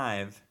number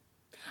 5.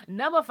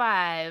 Number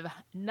 5,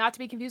 not to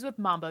be confused with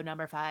Mambo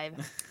number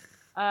 5.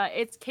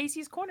 It's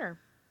Casey's Corner.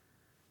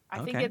 I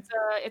think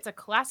it's a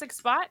classic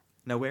spot.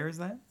 Now, where is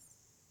that?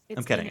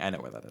 I'm kidding. I know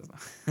where that is.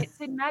 It's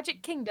in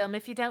Magic Kingdom.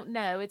 If you don't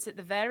know, it's at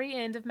the very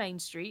end of Main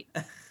Street,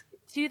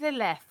 to the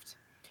left.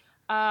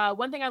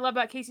 One thing I love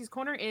about Casey's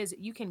Corner is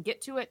you can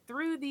get to it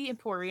through the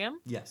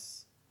Emporium.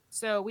 Yes.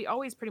 So we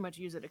always pretty much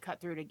use it to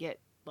cut through to get,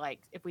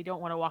 like, if we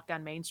don't want to walk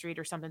down Main Street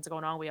or something's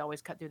going on, we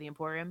always cut through the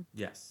Emporium.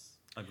 Yes.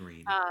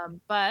 Agreed.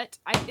 But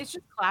it's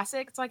just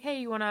classic. It's like, hey,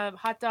 you want a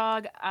hot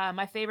dog?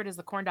 My favorite is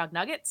the corn dog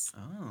nuggets.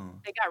 Oh.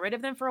 They got rid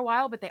of them for a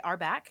while, but they are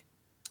back.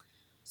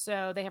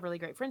 So they have really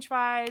great French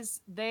fries.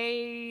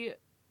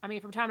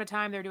 From time to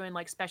time, they're doing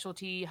like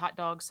specialty hot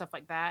dogs, stuff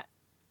like that.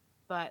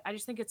 But I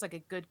just think it's like a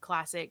good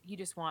classic. You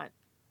just want,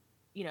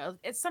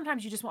 it's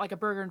sometimes you just want like a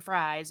burger and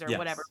fries or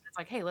whatever. It's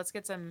like, hey, I'm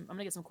going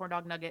to get some corn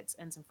dog nuggets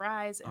and some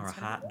fries. And or a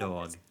hot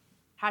dog.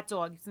 Hot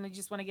dog. I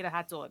just want to get a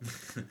hot dog.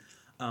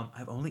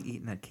 I've only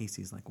eaten at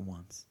Casey's like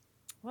once.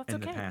 Well, that's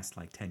in the past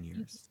like 10 years.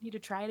 You just need to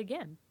try it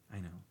again. I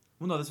know.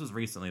 Well, no, this was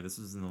recently. This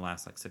was in the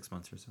last like 6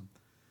 months or so.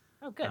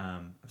 Oh, good.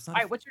 All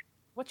right,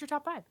 what's your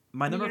top 5?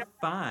 My number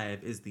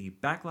 5 is the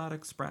Backlot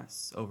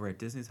Express over at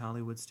Disney's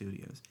Hollywood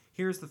Studios.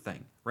 Here's the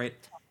thing, right?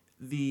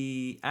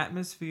 The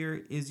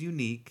atmosphere is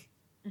unique,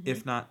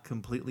 if not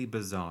completely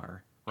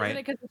bizarre, right? Isn't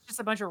it because it's just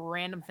a bunch of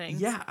random things?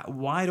 Yeah.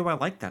 Why do I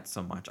like that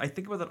so much? I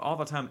think about it all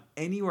the time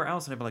anywhere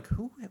else, and I'd be like,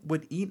 who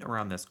would eat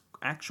around this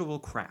actual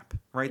crap,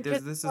 right?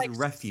 This is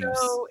refuse.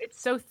 So it's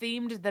so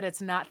themed that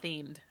it's not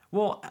themed.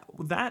 Well,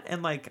 that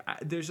and like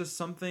there's just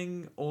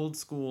something old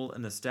school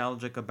and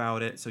nostalgic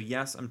about it. So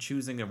yes, I'm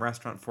choosing a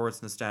restaurant for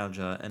its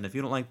nostalgia, and if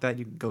you don't like that,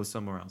 you can go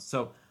somewhere else.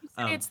 So you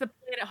say it's the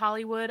Planet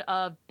Hollywood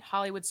of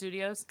Hollywood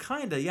Studios.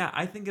 Kinda, yeah.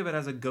 I think of it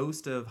as a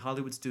ghost of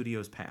Hollywood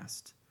Studios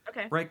past.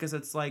 Okay. Right, because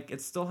it's like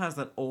it still has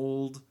that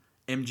old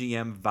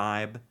MGM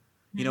vibe.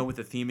 With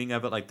the theming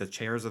of it, like the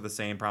chairs are the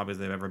same probably as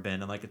they've ever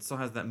been, and like it still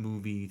has that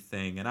movie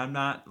thing. And I'm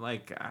not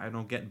like I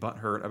don't get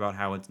butthurt about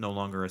how it's no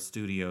longer a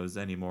studios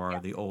anymore or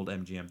the old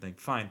MGM thing.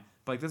 Fine,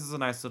 but like this is a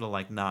nice little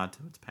like nod to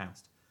its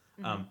past.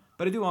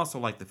 But I do also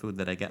like the food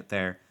that I get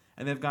there,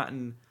 and they've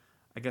gotten,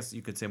 I guess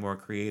you could say, more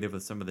creative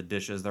with some of the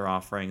dishes they're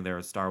offering. There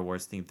are Star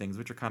Wars themed things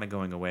which are kind of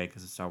going away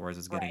because Star Wars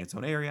is getting its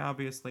own area,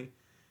 obviously.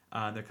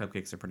 Their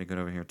cupcakes are pretty good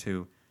over here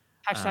too.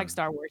 #,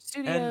 Star Wars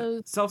Studios.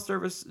 And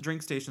self-service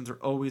drink stations are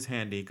always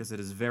handy because it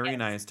is very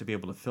nice to be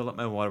able to fill up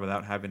my water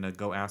without having to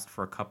go ask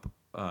for a cup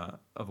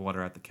of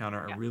water at the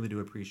counter. I really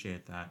do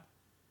appreciate that.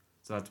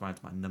 So that's why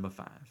it's my number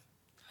 5.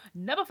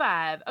 Number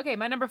 5. Okay,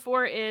 my number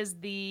 4 is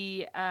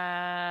the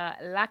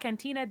La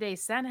Cantina de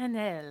San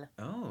Anel.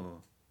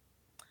 Oh.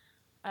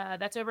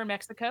 That's over in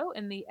Mexico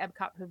in the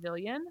Epcot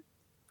Pavilion.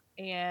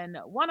 And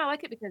one, I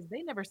like it because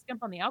they never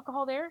skimp on the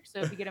alcohol there. So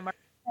if you get a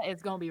margarita,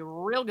 it's going to be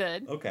real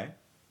good. Okay.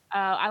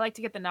 I like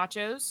to get the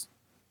nachos.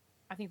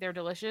 I think they're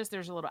delicious.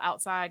 There's a little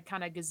outside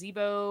kind of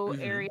gazebo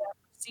area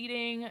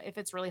seating. If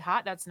it's really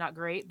hot, that's not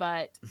great.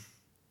 But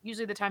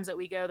usually the times that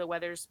we go, the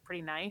weather's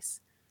pretty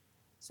nice.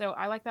 So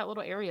I like that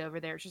little area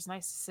over there. It's just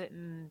nice to sit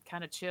and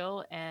kind of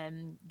chill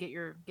and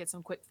get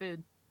some quick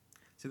food.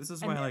 See, this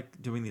is why I like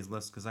doing these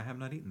lists because I have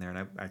not eaten there,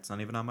 and it's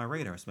not even on my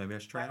radar. So maybe I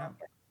should try it out.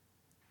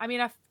 I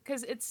mean,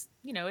 because it's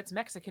it's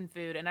Mexican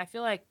food, and I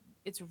feel like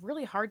it's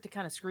really hard to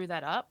kind of screw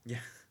that up. Yeah.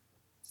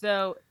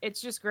 So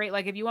it's just great.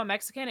 Like if you want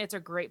Mexican, it's a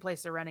great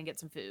place to run and get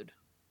some food.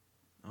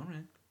 All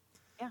right.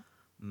 Yeah.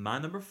 My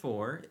number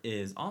 4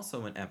 is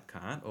also in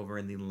Epcot, over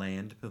in the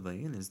Land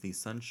Pavilion, is the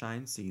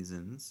Sunshine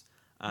Seasons.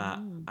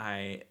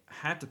 I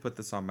had to put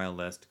this on my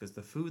list because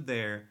the food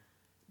there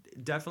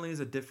definitely is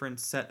a different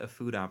set of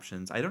food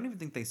options. I don't even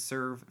think they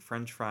serve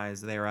French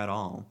fries there at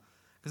all.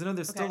 Because I know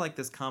there's still like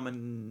this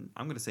common,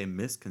 I'm going to say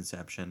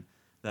misconception,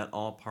 that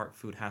all park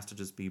food has to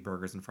just be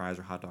burgers and fries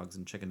or hot dogs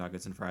and chicken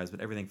nuggets and fries,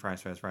 but everything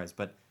fries.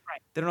 But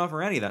they don't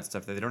offer any of that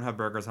stuff there. They don't have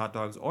burgers, hot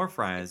dogs, or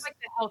fries. It's like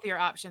the healthier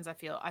options, I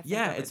think.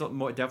 Yeah, it's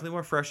definitely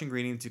more fresh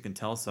ingredients. You can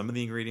tell some of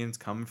the ingredients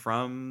come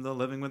from the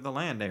Living with the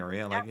Land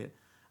area. Like it,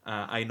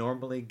 I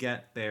normally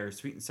get their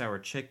sweet and sour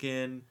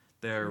chicken,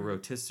 their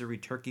rotisserie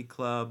turkey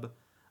club.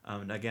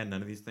 Again,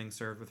 none of these things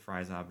served with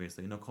fries,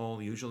 obviously.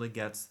 Nicole usually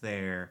gets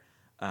their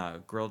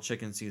grilled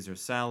chicken Caesar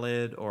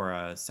salad or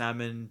a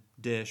salmon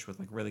dish with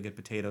like really good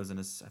potatoes and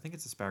I think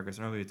it's asparagus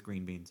or maybe it's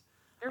green beans.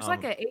 There's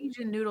like an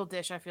Asian noodle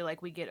dish I feel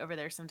like we get over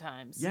there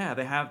sometimes. Yeah,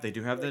 they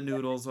do have the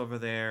noodles over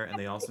there, and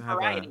they also have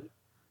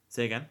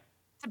say again?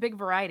 It's a big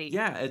variety.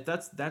 Yeah,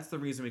 that's the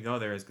reason we go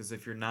there is because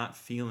if you're not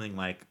feeling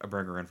like a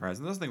burger and fries,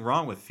 and there's nothing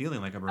wrong with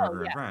feeling like a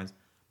burger and fries,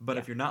 but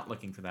if you're not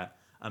looking for that,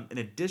 in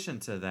addition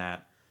to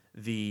that,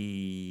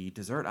 the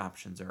dessert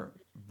options are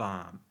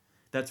bomb.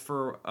 That's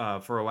for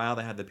a while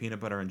they had the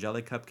peanut butter and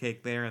jelly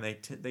cupcake there, and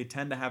they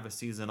tend to have a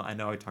seasonal. I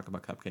know I talk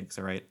about cupcakes,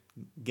 all right?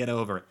 Get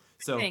over it.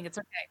 So it's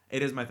okay.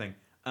 It is my thing.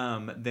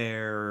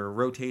 Their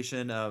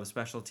rotation of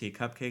specialty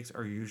cupcakes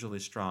are usually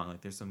strong.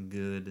 Like there's some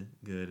good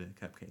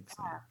cupcakes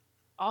there.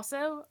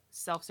 Also,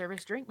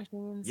 self-service drink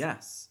machines.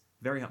 Yes,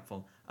 very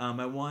helpful.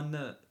 My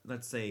one,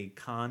 let's say,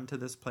 con to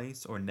this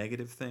place or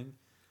negative thing,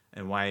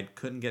 and why it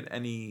couldn't get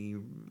any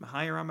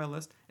higher on my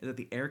list, is that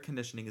the air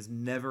conditioning is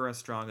never as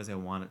strong as I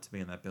want it to be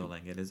in that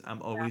building. It is. I'm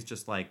always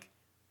just like,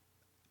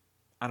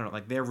 I don't know,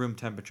 like their room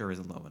temperature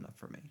isn't low enough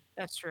for me.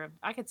 That's true.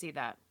 I could see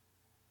that.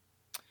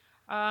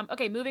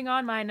 Okay, moving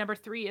on. My number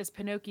 3 is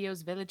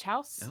Pinocchio's Village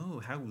House.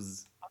 Oh,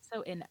 house.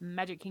 Also in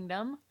Magic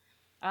Kingdom.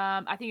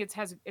 I think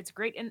it's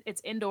great.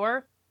 It's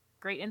indoor,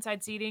 great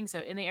inside seating. So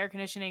in the air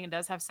conditioning, it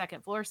does have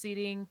second floor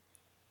seating.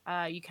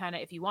 You kind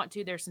of, if you want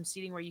to, there's some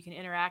seating where you can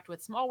interact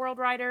with Small World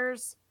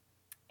riders.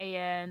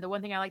 And the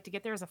one thing I like to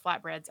get there is the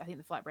flatbreads. I think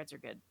the flatbreads are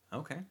good.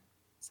 Okay.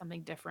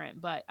 Something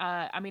different. But,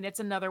 I mean, it's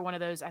another one of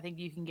those, I think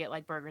you can get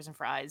like burgers and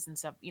fries and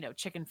stuff,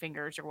 chicken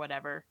fingers or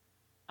whatever.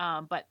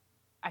 But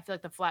I feel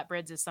like the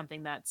flatbreads is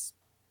something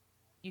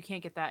you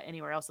can't get that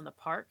anywhere else in the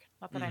park.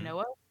 Not that I know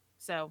of.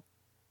 So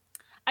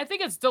I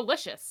think it's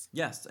delicious.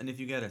 Yes. And if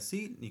you get a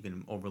seat, you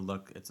can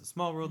overlook It's a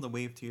Small World and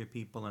wave to your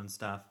people and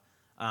stuff.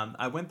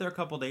 I went there a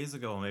couple days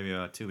ago, maybe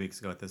about 2 weeks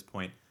ago at this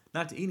point,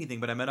 not to eat anything,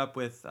 but I met up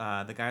with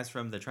the guys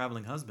from the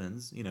Traveling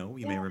Husbands. You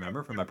may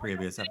remember from a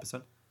previous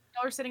episode.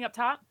 Y'all are sitting up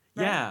top?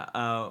 Right?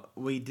 Yeah,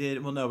 we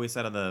did. Well, no, we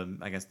sat on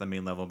the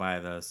main level by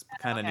the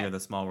kind of near the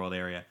Small World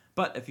area.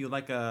 But if you'd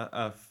like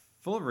a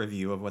full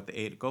review of what they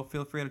ate,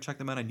 feel free to check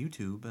them out on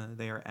YouTube.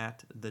 They are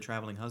at the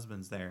Traveling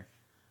Husbands there.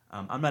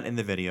 I'm not in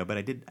the video, but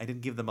I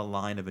did give them a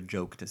line of a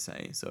joke to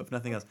say. So if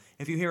nothing else,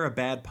 if you hear a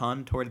bad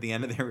pun toward the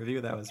end of their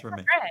review, that was for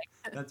me.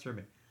 That's for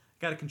me.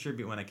 Got to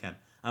contribute when I can.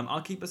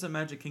 I'll keep us in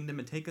Magic Kingdom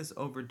and take us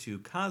over to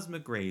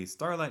Cosmic Rays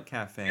Starlight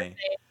Cafe.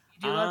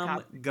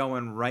 I'm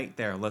going right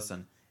there.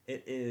 Listen,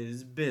 it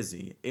is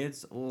busy.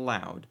 It's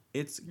loud.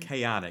 It's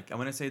chaotic. And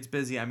when I say it's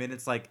busy, I mean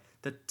it's like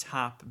the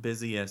top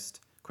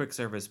busiest quick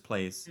service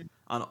place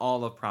on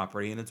all of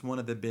property, and it's one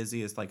of the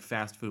busiest like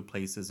fast food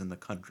places in the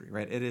country,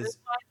 right? It is. Those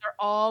lines are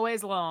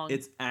always long.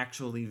 It's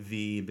actually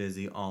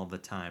busy all the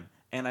time,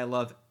 and I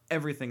love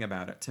everything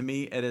about it. To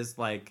me, it is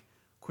like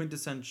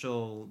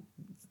quintessential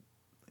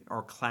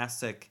or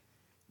classic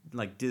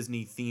like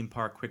Disney theme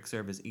park quick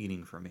service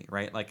eating for me,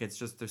 right? Like it's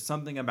just there's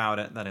something about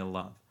it that I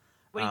love.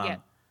 What do you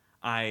get?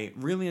 I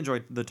really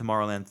enjoyed the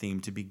Tomorrowland theme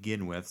to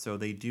begin with, so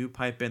they do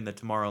pipe in the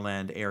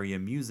Tomorrowland area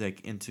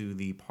music into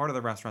the part of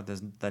the restaurant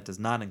that does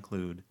not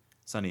include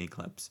Sunny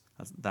Eclipse.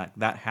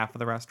 That half of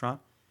the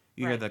restaurant,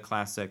 you hear the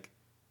classic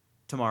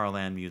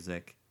Tomorrowland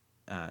music,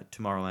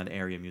 Tomorrowland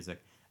area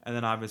music, and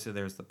then obviously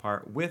there's the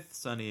part with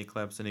Sunny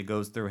Eclipse, and he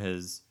goes through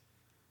his,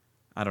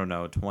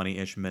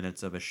 20-ish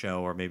minutes of a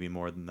show, or maybe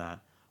more than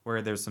that,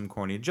 where there's some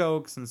corny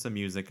jokes and some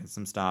music and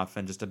some stuff,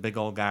 and just a big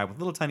old guy with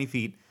little tiny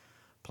feet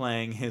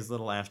playing his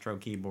little Astro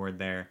keyboard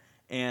there.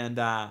 And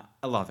I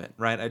love it,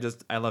 right?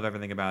 I love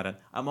everything about it.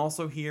 I'm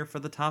also here for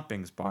the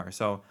toppings bar.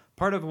 So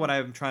part of what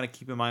I'm trying to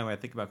keep in mind when I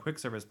think about quick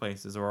service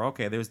places,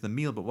 okay, there's the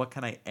meal, but what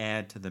can I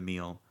add to the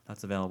meal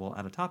that's available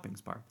at a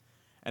toppings bar?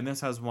 And this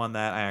has one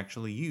that I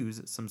actually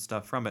use some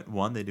stuff from it.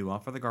 One, they do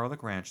offer the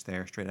garlic ranch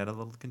there, straight out of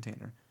the little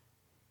container.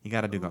 You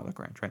got to do garlic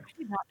ranch, right? I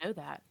did not know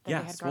that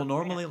Yes. Well,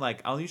 normally,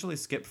 I'll usually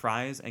skip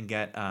fries and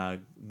get,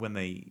 when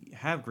they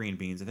have green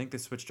beans, I think they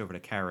switched over to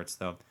carrots,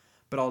 though.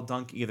 But I'll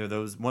dunk either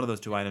one of those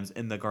two items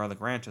in the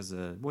garlic ranch as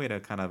a way to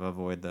kind of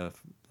avoid the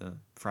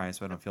fries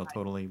so I don't feel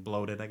totally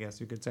bloated, I guess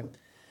you could say.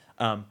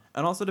 And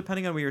also,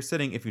 depending on where you're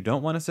sitting, if you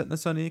don't want to sit in the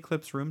Sunny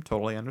Eclipse room,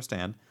 totally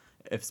understand,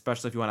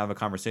 especially if you want to have a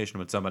conversation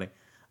with somebody.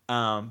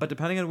 But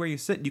depending on where you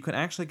sit, you can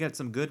actually get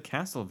some good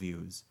castle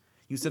views.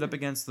 You sit up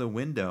against the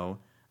window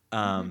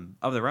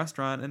of the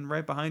restaurant, and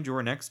right behind you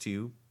or next to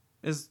you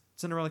is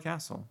Cinderella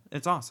Castle.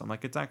 It's awesome.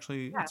 Like it's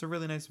a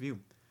really nice view.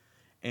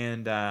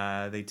 And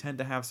they tend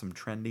to have some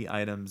trendy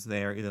items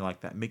there, either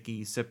like that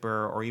Mickey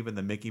sipper or even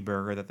the Mickey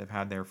burger that they've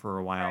had there for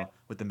a while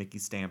with the Mickey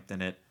stamped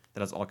in it that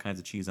has all kinds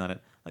of cheese on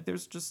it. Like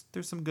there's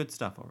some good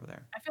stuff over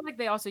there. I feel like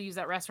they also use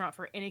that restaurant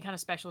for any kind of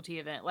specialty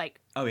event, like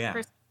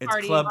Christmas it's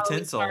party, Club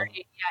Tinsel.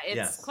 Party.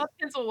 Yeah, Club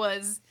Tinsel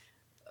was.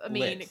 I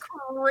mean,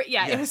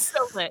 it was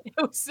so lit. It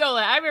was so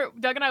lit. I remember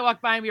Doug and I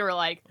walked by and we were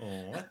like,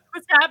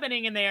 "What's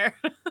happening in there?"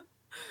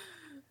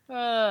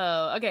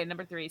 Oh, okay.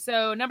 Number 3.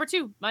 So number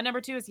 2, my number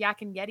 2 is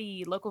Yak and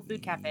Yeti Local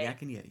Food Cafe.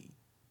 Yak and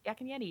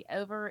Yeti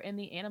over in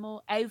the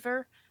Animal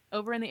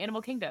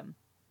Kingdom.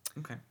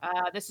 Okay.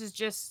 This is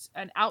just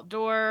an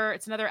outdoor.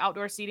 It's another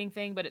outdoor seating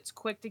thing, but it's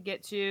quick to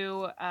get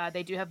to.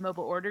 They do have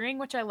mobile ordering,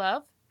 which I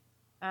love.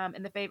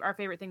 And our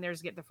favorite thing there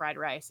is get the fried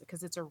rice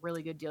because it's a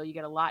really good deal. You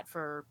get a lot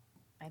for.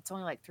 It's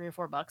only like $3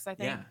 or $4, I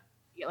think. Yeah.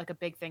 You get like a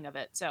big thing of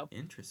it. So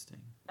interesting.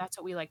 That's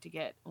what we like to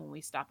get when we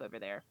stop over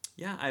there.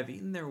 Yeah, I've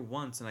eaten there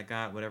once, and I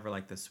got whatever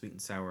like the sweet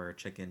and sour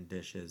chicken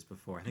dish is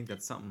before. I think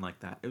that's something like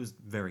that. It was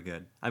very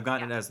good. I've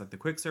gotten it as like the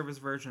quick service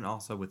version,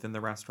 also within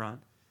the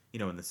restaurant.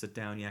 In the sit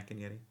down Yak and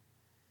Yeti.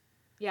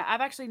 Yeah,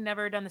 I've actually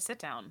never done the sit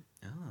down.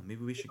 Oh,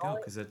 maybe we should go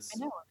because it's. I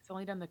know it's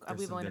only done the.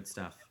 We've some good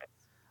stuff.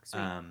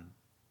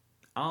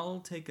 I'll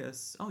take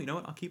us. Oh, you know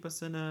what? I'll keep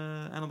us in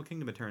Animal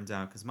Kingdom. It turns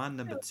out because my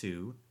number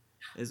 2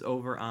 is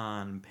over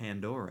on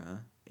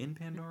Pandora. In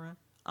Pandora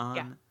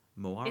on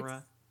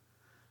Moara.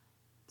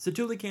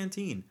 Satu'li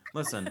Canteen.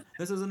 Listen,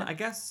 this isn't. I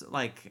guess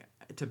like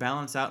to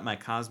balance out my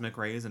Cosmic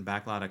Rays and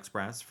Backlot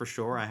Express for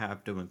sure. I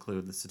have to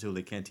include the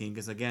Satu'li Canteen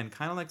because again,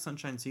 kind of like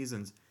Sunshine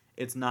Seasons,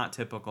 it's not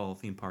typical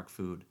theme park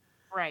food.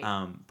 Right.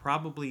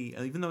 Probably,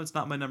 even though it's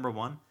not my number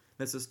 1,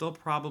 this is still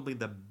probably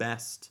the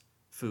best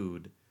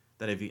food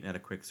that I've eaten at a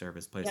quick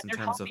service place in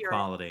terms of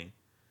quality.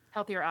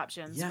 Healthier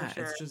options. Yeah, for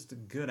sure. It's just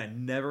good. I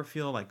never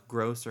feel like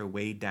gross or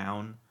weighed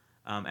down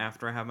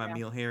after I have my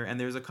meal here. And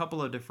there's a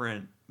couple of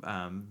different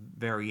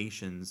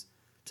variations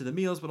to the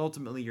meals, but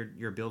ultimately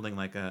you're building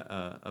like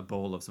a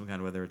bowl of some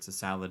kind, whether it's a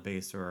salad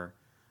base or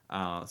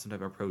some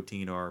type of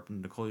protein, or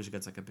Nicole usually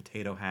gets like a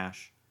potato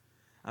hash.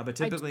 But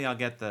typically I'll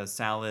get the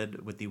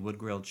salad with the wood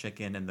grilled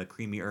chicken and the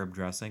creamy herb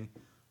dressing.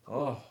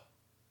 Oh.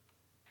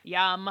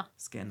 Yum.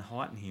 It's getting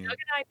hot in here. Doug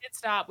and I did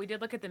stop. We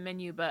did look at the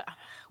menu, but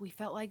we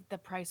felt like the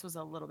price was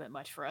a little bit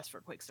much for us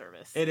for quick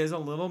service. It is a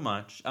little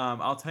much.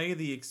 I'll tell you,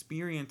 the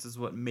experience is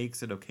what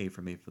makes it okay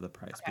for me for the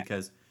price,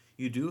 because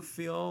you do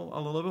feel a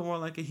little bit more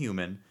like a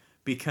human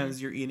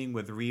because you're eating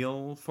with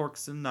real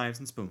forks and knives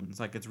and spoons.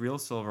 Like it's real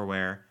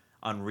silverware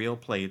on real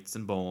plates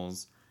and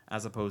bowls,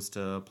 as opposed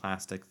to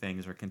plastic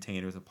things or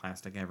containers of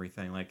plastic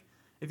everything. Like,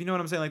 if you know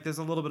what I'm saying, like there's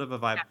a little bit of a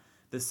vibe. Yeah.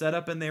 The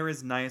setup in there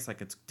is nice.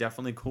 Like it's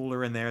definitely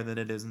cooler in there than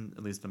it is,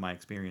 at least in my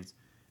experience,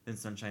 in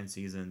Sunshine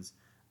Seasons.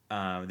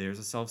 There's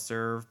a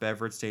self-serve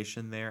beverage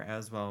station there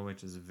as well,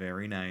 which is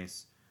very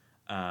nice.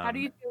 How do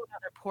you feel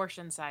about their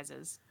portion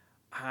sizes?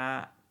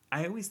 I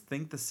always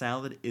think the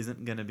salad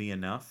isn't going to be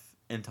enough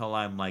until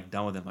I'm like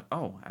done with it. I'm like,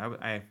 oh,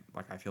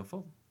 I feel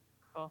full.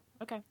 Cool.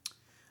 Okay.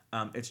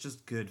 It's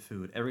just good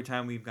food. Every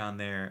time we've gone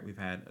there, we've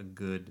had a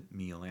good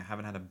meal. I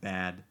haven't had a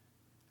bad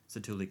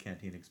Satu'li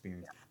Canteen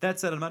experience. Yeah. That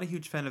said, I'm not a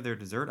huge fan of their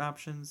dessert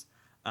options,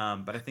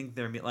 but I think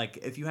they're like,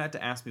 if you had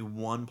to ask me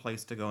one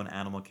place to go in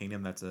Animal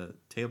Kingdom that's a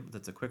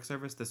quick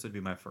service, this would be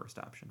my first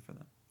option for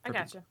them. I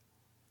gotcha.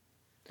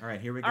 All right,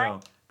 here we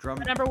go. Drum.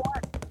 Number 1.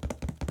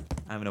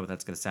 I don't know what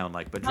that's going to sound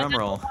like, but drum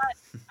roll.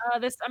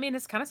 This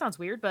kind of sounds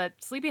weird, but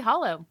Sleepy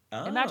Hollow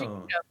in Magic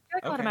Kingdom. I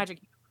like a lot of Magic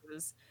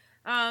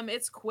Kingdom.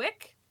 It's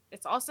quick.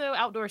 It's also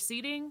outdoor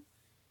seating.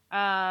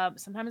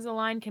 Sometimes the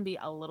line can be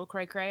a little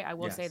cray-cray. I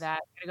will say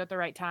that. Gotta go at the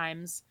right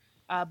times.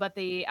 But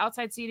the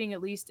outside seating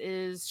at least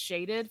is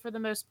shaded for the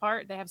most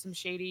part. They have some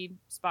shady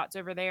spots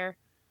over there.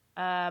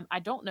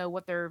 I don't know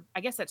what I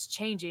guess that's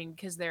changing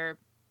because they're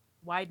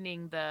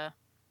widening the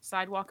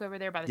sidewalk over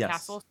there by the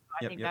castle. So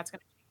I think that's going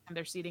to change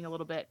their seating a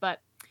little bit.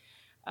 But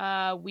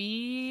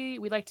we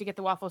like to get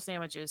the waffle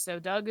sandwiches. So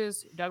Doug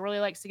really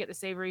likes to get the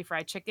savory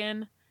fried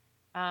chicken.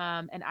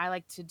 And I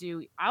like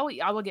to I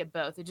will get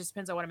both. It just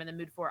depends on what I'm in the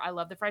mood for. I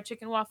love the fried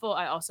chicken waffle.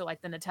 I also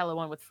like the Nutella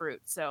one with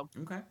fruit. So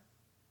okay.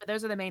 But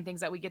those are the main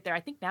things that we get there. I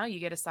think now you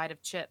get a side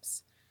of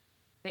chips.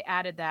 They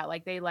added that.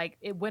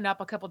 It went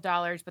up a couple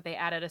dollars, but they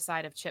added a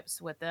side of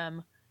chips with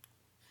them.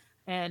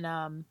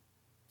 And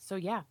so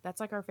yeah,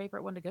 that's like our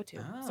favorite one to go to.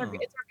 Oh. It's our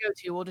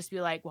go-to. We'll just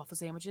be like, waffle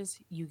sandwiches,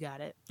 you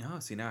got it. Oh,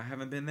 see, now I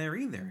haven't been there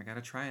either. I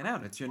gotta try it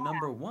out. It's your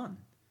number 1.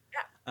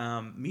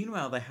 Yeah.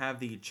 Meanwhile, they have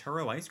the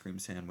churro ice cream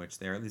sandwich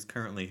there, at least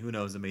currently. Who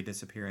knows? It may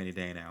disappear any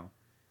day now.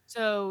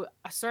 So,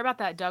 sorry about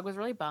that. Doug was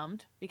really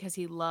bummed because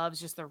he loves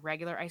just the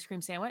regular ice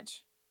cream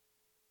sandwich.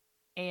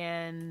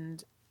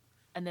 And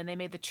then they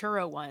made the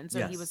churro one.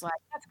 So he was like,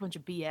 that's a bunch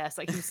of BS.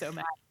 Like, he was so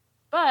mad.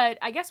 But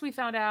I guess we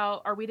found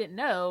out, or we didn't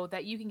know,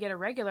 that you can get a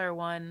regular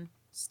one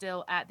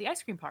still at the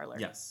ice cream parlor.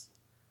 Yes.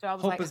 So I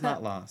was Hope is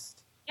not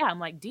lost. Yeah, I'm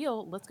like,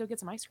 deal. Let's go get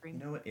some ice cream.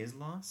 You know what is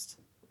lost?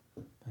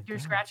 Your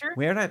scratcher?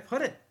 Where did I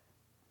put it?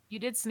 You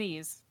did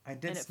sneeze. I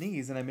did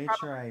sneeze, and I made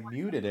sure I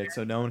muted it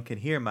so no one could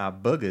hear my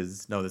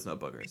boogers. No, there's no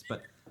boogers,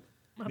 but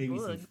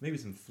maybe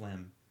some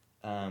phlegm.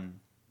 I'll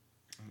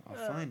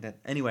find it.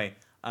 Anyway,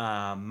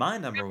 my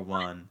number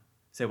one.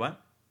 Say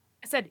what?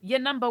 I said your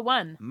number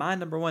one. My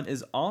number one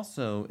is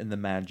also in the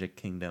Magic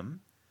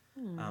Kingdom,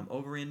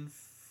 over in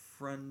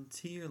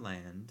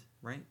Frontierland,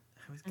 right?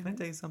 Can I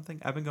tell you something?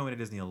 I've been going to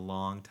Disney a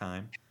long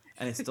time,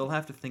 and I still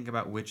have to think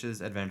about which is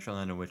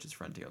Adventureland and which is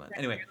Frontierland.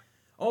 Anyway,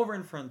 over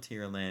in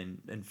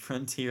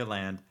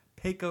Frontierland,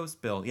 Pecos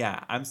Bill.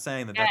 Yeah, I'm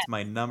saying that's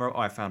my number. Oh,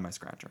 I found my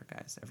scratcher,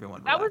 guys.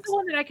 Everyone relax. That was the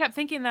one that I kept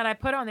thinking that I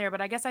put on there,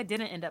 but I guess I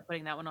didn't end up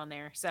putting that one on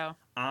there. So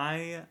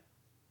I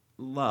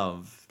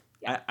love...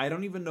 I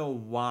don't even know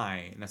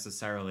why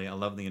necessarily I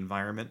love the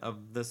environment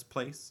of this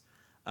place.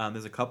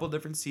 There's a couple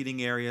different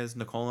seating areas.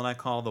 Nicole and I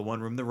call the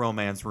one room the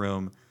romance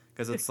room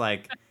because it's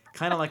like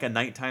kind of like a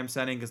nighttime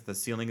setting because the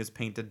ceiling is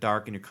painted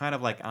dark and you're kind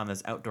of like on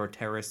this outdoor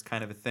terrace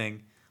kind of a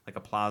thing, like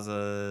a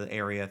plaza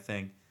area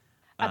thing.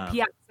 A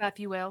piazza, if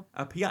you will.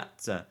 A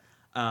piazza.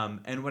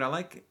 And what I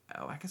like,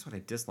 I guess what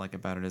I dislike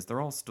about it is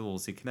they're all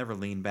stools, so you can never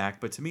lean back.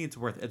 But to me, it's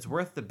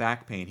worth the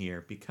back pain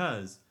here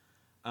because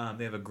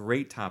they have a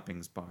great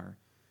toppings bar.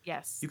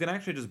 Yes. You can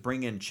actually just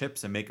bring in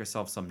chips and make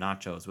yourself some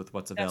nachos with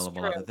what's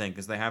available at the thing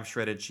because they have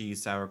shredded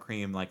cheese, sour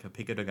cream, like a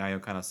pico de gallo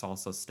kind of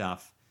salsa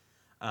stuff.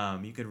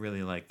 You could really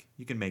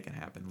you can make it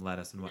happen,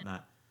 lettuce and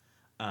whatnot.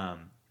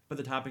 But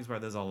the toppings bar,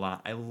 there's a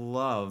lot. I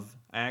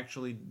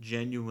actually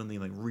genuinely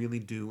really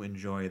do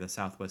enjoy the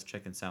Southwest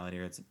chicken salad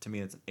here. To me,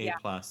 it's an A+,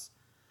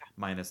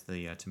 minus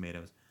the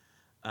tomatoes.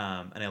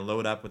 And I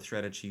load up with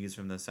shredded cheese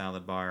from the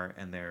salad bar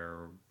and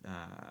their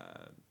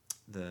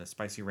the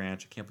spicy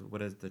ranch. I can't believe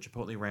what is the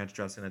chipotle ranch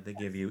dressing that they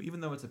give you. Even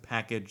though it's a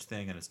packaged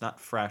thing and it's not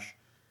fresh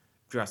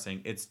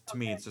dressing, to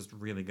me it's just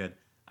really good.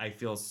 I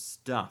feel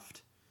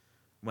stuffed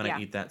when I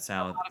eat that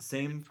salad.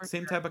 Same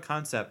type of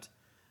concept.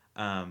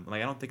 I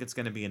don't think it's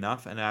going to be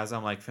enough. And as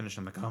I'm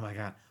finishing, I'm like, oh my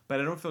God. But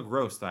I don't feel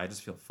gross though. I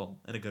just feel full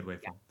in a good way.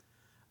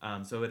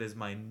 Full. So it is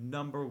my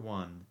number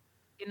one.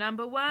 Your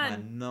number one. My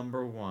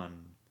number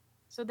one.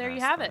 So there you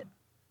have it.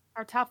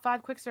 Our top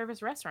 5 quick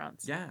service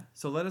restaurants. Yeah.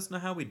 So let us know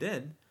how we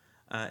did.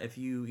 If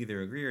you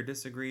either agree or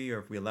disagree, or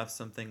if we left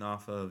something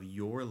off of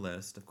your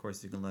list, of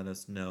course, you can let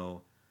us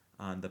know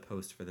on the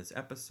post for this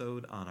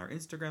episode on our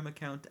Instagram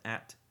account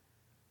at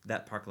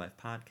That Park Life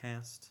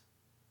Podcast.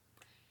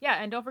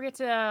 Yeah, and don't forget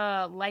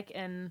to like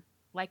and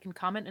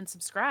comment and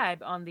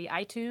subscribe on the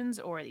iTunes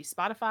or the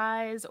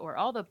Spotify's or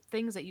all the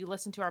things that you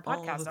listen to our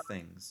podcast. All the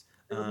things.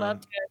 We would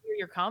love to hear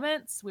your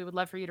comments. We would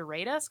love for you to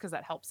rate us because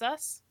that helps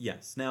us.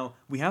 Yes. Now,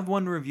 we have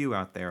one review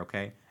out there,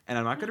 okay? And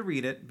I'm not going to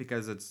read it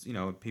because it's,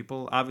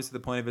 people, obviously the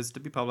point of it is to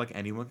be public.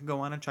 Anyone can go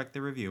on and check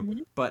the review. Mm-hmm.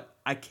 But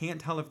I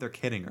can't tell if they're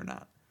kidding or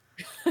not.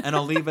 And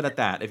I'll leave it at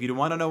that. If you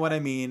want to know what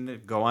I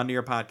mean, go onto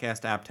your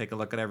podcast app, take a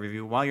look at our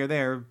review. While you're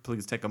there,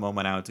 please take a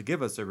moment out to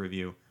give us a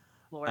review.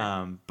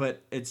 Lord.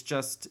 But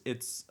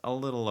it's a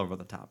little over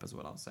the top is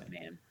what I'll say.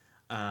 Man.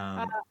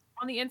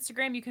 On the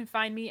Instagram, you can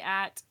find me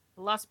at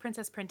Lost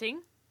Princess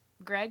Printing.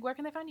 Greg, where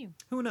can they find you?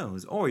 Who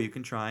knows? Or you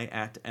can try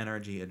at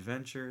NRG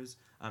Adventures.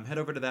 Head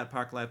over to That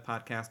Park Life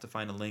Podcast to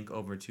find a link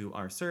over to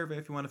our survey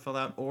if you want to fill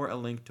out, or a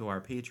link to our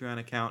Patreon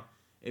account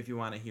if you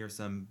want to hear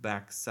some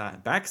backstage.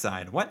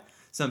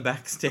 Some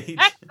backstage.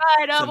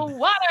 Backside of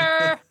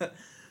water.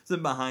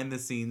 Some behind the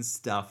scenes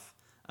stuff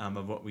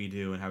of what we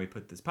do and how we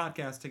put this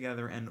podcast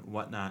together and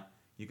whatnot.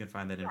 You can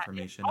find that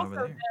information over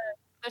there.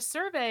 The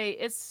survey,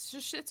 it's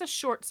a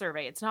short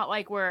survey. It's not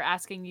like we're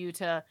asking you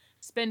to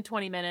spend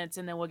 20 minutes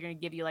and then we're going to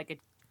give you a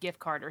gift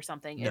card or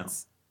something. No.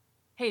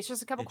 It's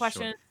just a couple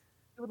questions. Short.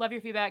 We would love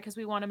your feedback because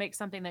we want to make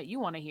something that you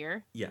want to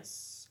hear.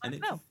 Yes. And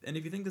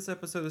if you think this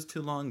episode is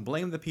too long,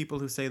 blame the people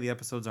who say the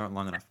episodes aren't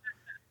long enough.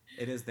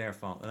 It is their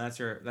fault. And that's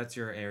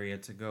your area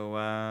to go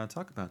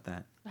talk about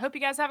that. I hope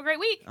you guys have a great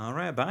week. All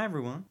right. Bye,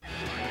 everyone.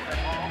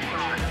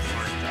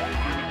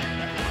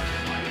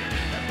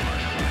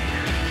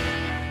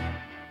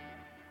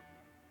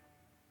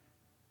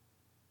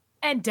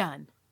 And done.